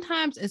theft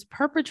sometimes is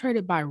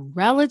perpetrated by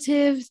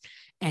relatives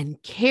and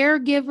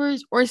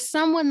caregivers or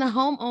someone the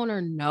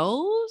homeowner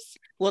knows?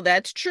 Well,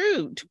 that's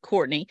true,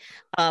 Courtney,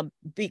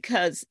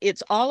 because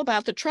it's all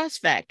about the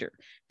trust factor.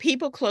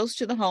 People close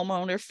to the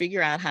homeowner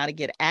figure out how to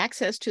get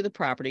access to the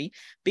property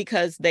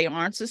because they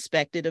aren't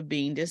suspected of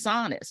being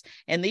dishonest.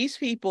 And these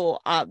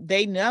people,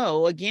 they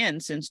know,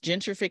 again, since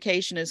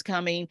gentrification is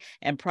coming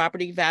and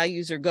property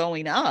values are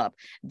going up,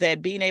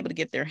 that being able to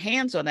get their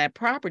hands on that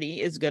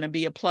property is going to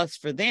be a plus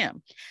for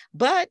them.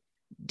 But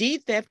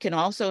deed theft can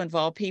also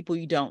involve people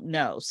you don't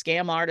know.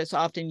 Scam artists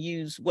often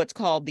use what's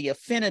called the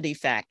affinity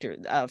factor.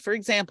 For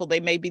example, they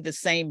may be the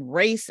same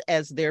race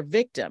as their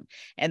victim,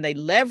 and they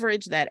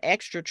leverage that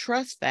extra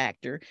trust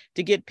factor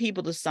to get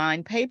people to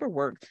sign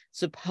paperwork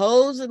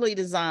supposedly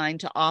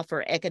designed to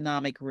offer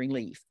economic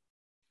relief.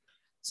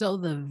 So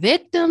the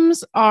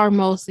victims are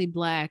mostly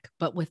Black,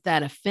 but with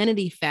that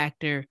affinity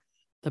factor,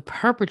 the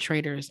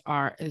perpetrators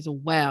are as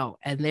well,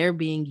 and they're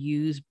being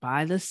used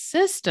by the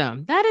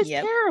system. That is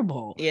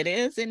terrible. It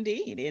is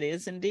indeed. It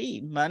is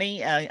indeed.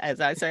 Money,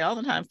 as I say all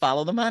the time,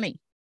 follow the money.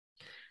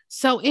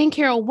 So, Aunt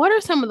Carol, what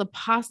are some of the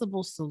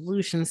possible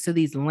solutions to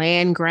these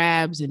land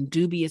grabs and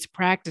dubious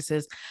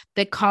practices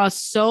that cause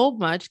so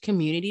much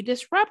community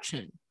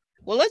disruption?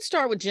 Well, let's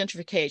start with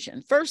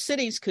gentrification. First,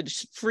 cities could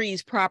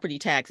freeze property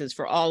taxes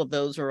for all of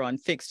those who are on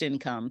fixed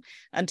income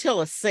until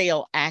a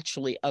sale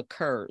actually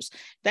occurs.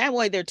 That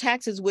way, their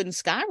taxes wouldn't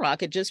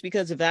skyrocket just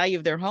because the value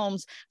of their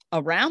homes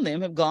around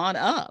them have gone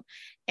up.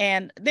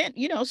 And then,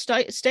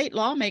 state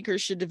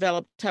lawmakers should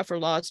develop tougher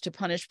laws to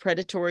punish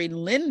predatory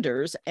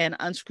lenders and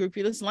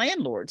unscrupulous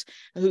landlords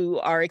who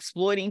are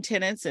exploiting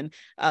tenants. And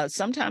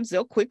sometimes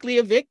they'll quickly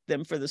evict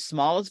them for the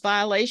smallest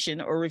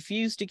violation or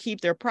refuse to keep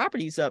their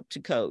properties up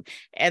to code.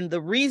 And the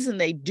reason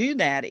they do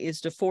that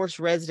is to force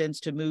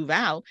residents to move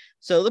out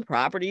so the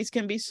properties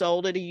can be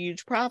sold at a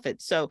huge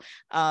profit. So,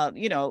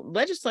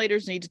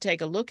 legislators need to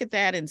take a look at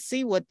that and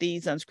see what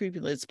these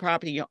unscrupulous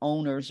property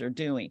owners are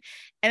doing.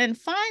 And then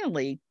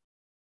finally,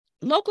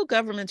 local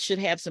governments should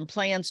have some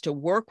plans to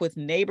work with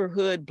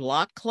neighborhood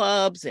block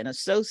clubs and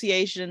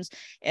associations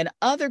and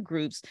other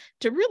groups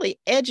to really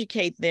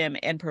educate them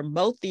and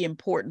promote the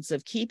importance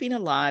of keeping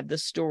alive the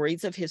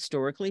stories of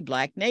historically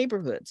Black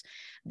neighborhoods.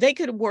 They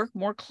could work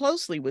more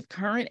closely with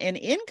current and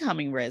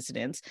incoming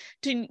residents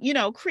to,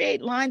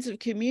 create lines of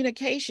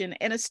communication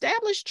and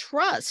establish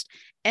trust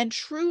and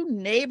true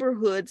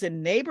neighborhoods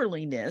and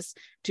neighborliness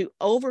to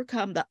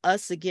overcome the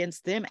us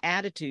against them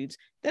attitudes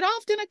that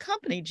often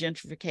accompany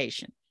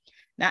gentrification.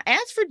 Now,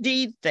 as for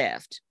deed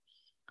theft,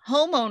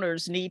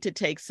 homeowners need to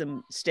take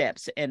some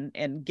steps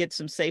and get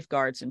some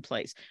safeguards in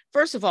place.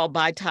 First of all,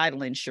 buy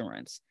title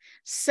insurance.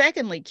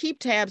 Secondly, keep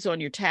tabs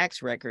on your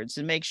tax records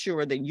and make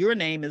sure that your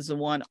name is the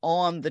one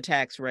on the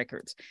tax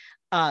records.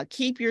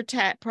 Keep your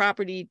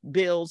property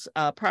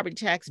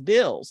tax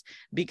bills,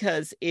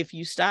 because if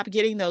you stop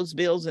getting those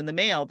bills in the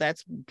mail,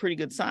 that's a pretty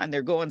good sign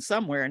they're going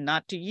somewhere and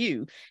not to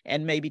you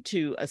and maybe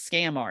to a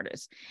scam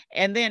artist.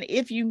 And then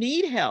if you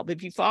need help,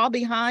 if you fall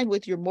behind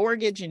with your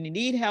mortgage and you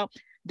need help,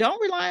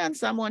 don't rely on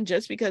someone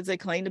just because they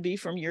claim to be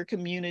from your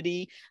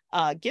community.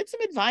 Get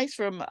some advice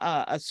from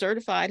a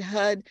certified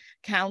HUD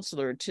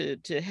counselor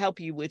to help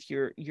you with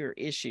your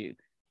issue.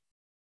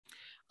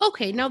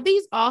 Okay, now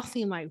these all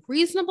seem like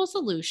reasonable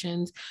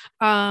solutions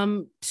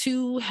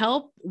to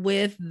help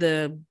with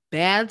the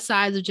bad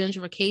sides of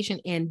gentrification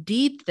and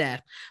deed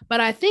theft,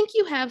 but I think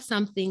you have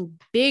something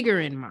bigger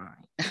in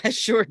mind. I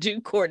sure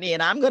do, Courtney,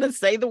 and I'm going to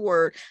say the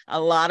word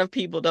a lot of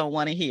people don't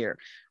want to hear: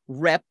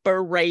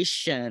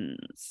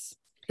 reparations.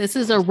 This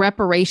is a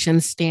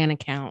reparations Stan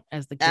account,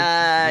 as the kids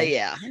say.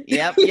 Yeah.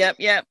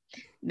 Yep.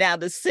 Now,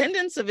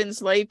 descendants of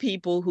enslaved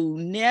people who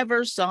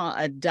never saw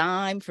a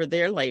dime for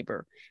their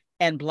labor,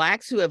 and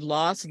Blacks who have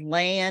lost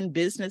land,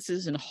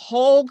 businesses, and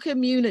whole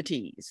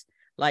communities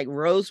like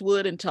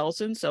Rosewood and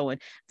Tulsa and so on,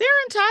 they're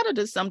entitled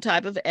to some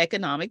type of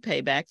economic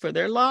payback for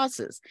their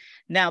losses.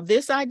 Now,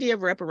 this idea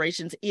of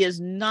reparations is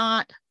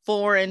not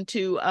foreign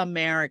to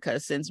America,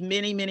 since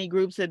many, many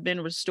groups have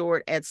been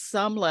restored at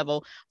some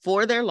level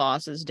for their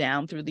losses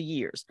down through the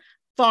years.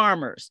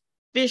 Farmers,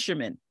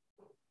 fishermen,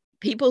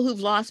 people who've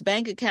lost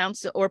bank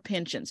accounts or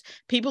pensions,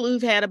 people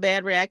who've had a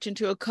bad reaction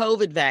to a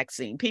COVID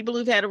vaccine, people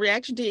who've had a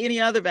reaction to any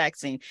other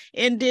vaccine,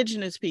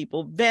 indigenous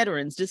people,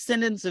 veterans,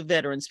 descendants of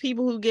veterans,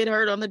 people who get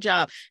hurt on the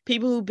job,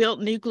 people who built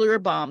nuclear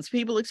bombs,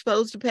 people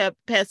exposed to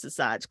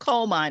pesticides,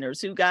 coal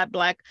miners who got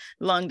Black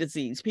lung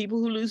disease, people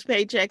who lose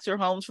paychecks or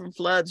homes from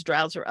floods,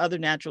 droughts, or other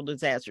natural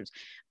disasters,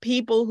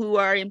 people who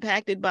are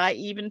impacted by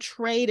even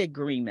trade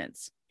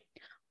agreements.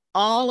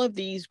 All of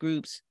these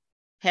groups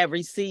have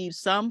received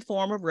some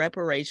form of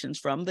reparations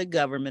from the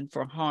government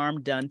for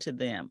harm done to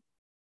them.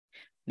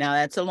 Now,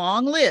 that's a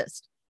long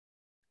list,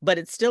 but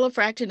it's still a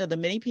fraction of the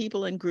many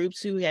people and groups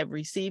who have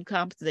received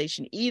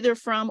compensation either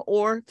from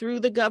or through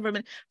the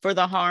government for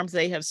the harms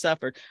they have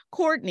suffered.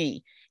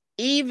 Courtney,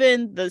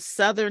 even the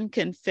Southern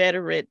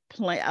Confederate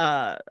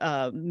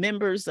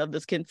members of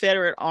the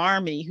Confederate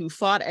Army who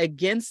fought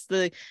against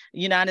the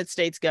United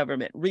States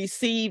government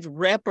received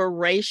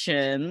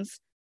reparations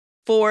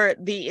for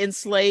the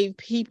enslaved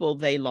people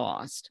they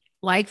lost.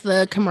 Like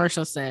the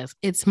commercial says,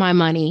 it's my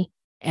money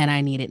and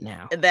I need it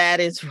now. That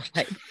is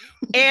right.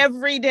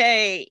 Every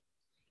day,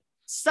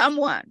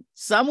 someone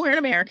somewhere in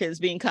America is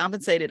being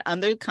compensated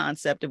under the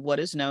concept of what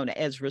is known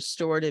as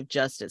restorative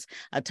justice,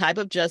 a type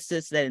of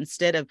justice that,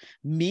 instead of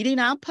meting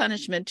out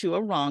punishment to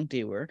a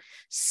wrongdoer,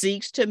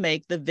 seeks to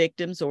make the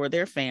victims or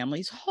their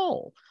families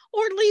whole,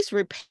 or at least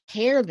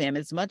repair them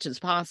as much as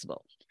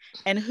possible.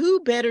 And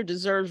who better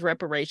deserves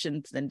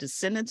reparations than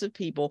descendants of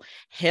people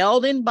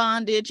held in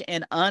bondage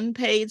and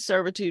unpaid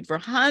servitude for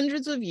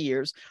hundreds of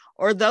years,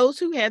 or those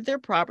who had their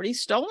property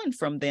stolen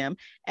from them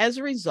as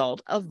a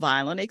result of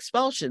violent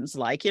expulsions,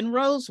 like in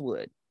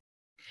Rosewood.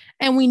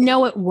 And we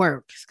know it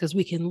works because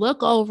we can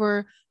look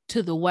over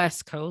to the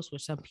West Coast,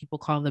 which some people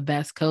call the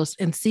best coast,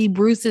 and see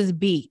Bruce's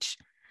Beach.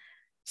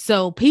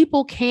 So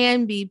people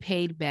can be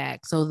paid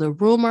back. So the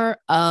rumor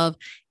of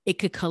it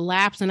could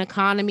collapse an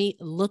economy,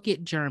 look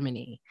at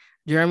Germany.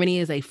 Germany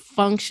is a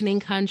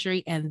functioning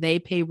country and they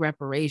pay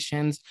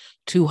reparations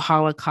to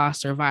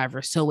Holocaust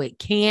survivors. So it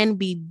can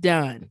be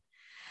done.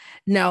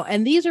 No,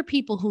 and these are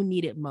people who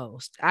need it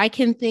most. I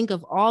can think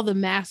of all the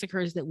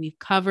massacres that we've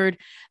covered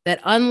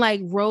that,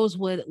 unlike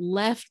Rosewood,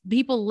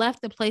 people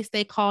left the place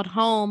they called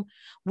home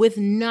with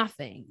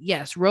nothing.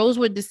 Yes,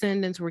 Rosewood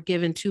descendants were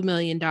given $2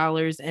 million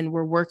and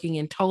were working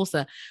in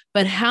Tulsa,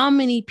 but how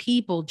many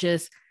people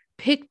just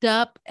picked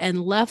up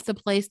and left the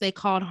place they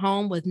called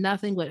home with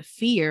nothing but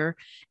fear,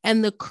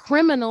 and the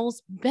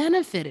criminals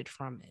benefited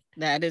from it?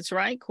 That is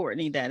right,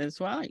 Courtney. That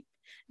is right.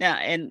 Now,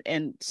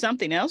 and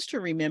something else to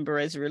remember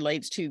as it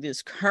relates to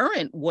this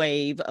current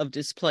wave of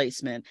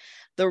displacement,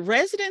 the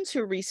residents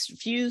who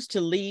refused to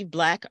leave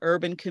Black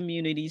urban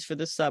communities for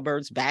the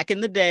suburbs back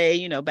in the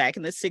day, back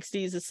in the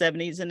 60s, the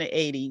 70s, and the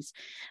 80s,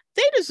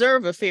 they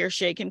deserve a fair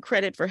shake and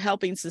credit for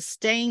helping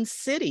sustain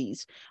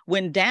cities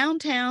when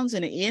downtowns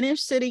and inner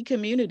city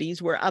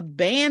communities were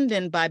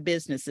abandoned by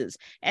businesses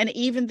and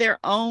even their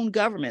own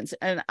governments.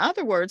 In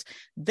other words,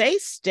 they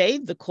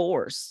stayed the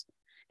course.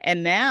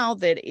 And now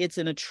that it's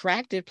an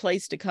attractive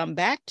place to come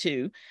back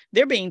to,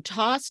 they're being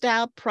tossed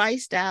out,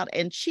 priced out,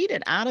 and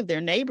cheated out of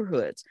their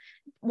neighborhoods,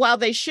 while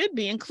they should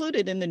be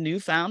included in the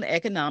newfound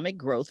economic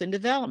growth and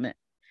development.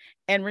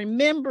 And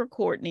remember,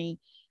 Courtney,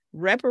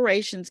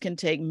 reparations can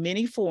take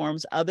many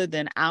forms other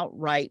than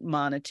outright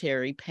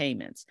monetary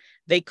payments.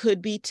 They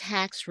could be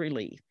tax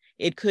relief.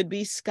 It could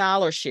be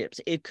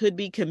scholarships. It could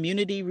be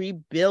community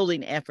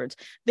rebuilding efforts.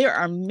 There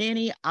are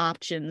many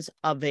options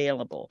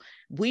available.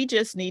 We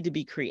just need to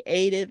be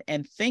creative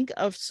and think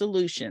of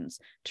solutions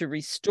to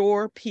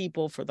restore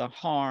people for the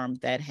harm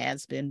that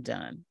has been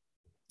done.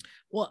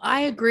 Well,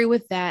 I agree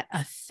with that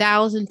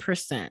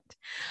 1,000%.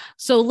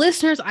 So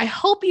listeners, I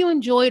hope you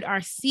enjoyed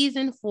our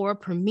season 4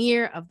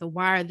 premiere of the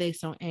Why Are They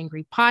So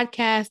Angry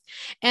podcast.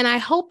 And I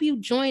hope you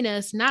join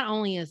us not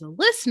only as a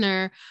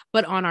listener,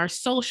 but on our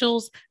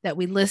socials that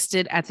we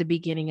listed at the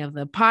beginning of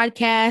the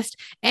podcast.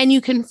 And you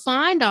can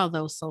find all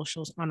those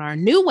socials on our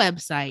new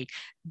website,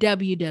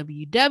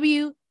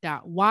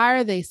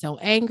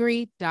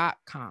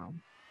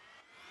 www.whyaretheysoangry.com.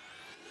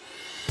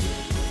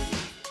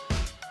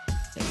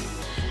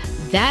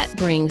 That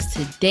brings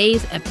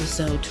today's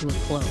episode to a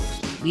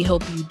close. We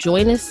hope you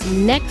join us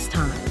next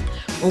time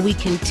when we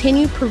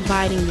continue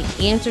providing the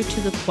answer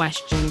to the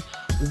question,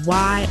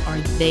 why are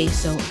they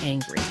so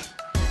angry?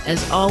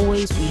 As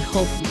always, we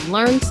hope you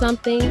learned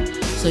something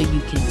so you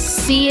can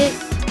see it,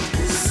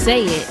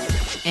 say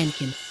it, and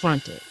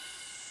confront it.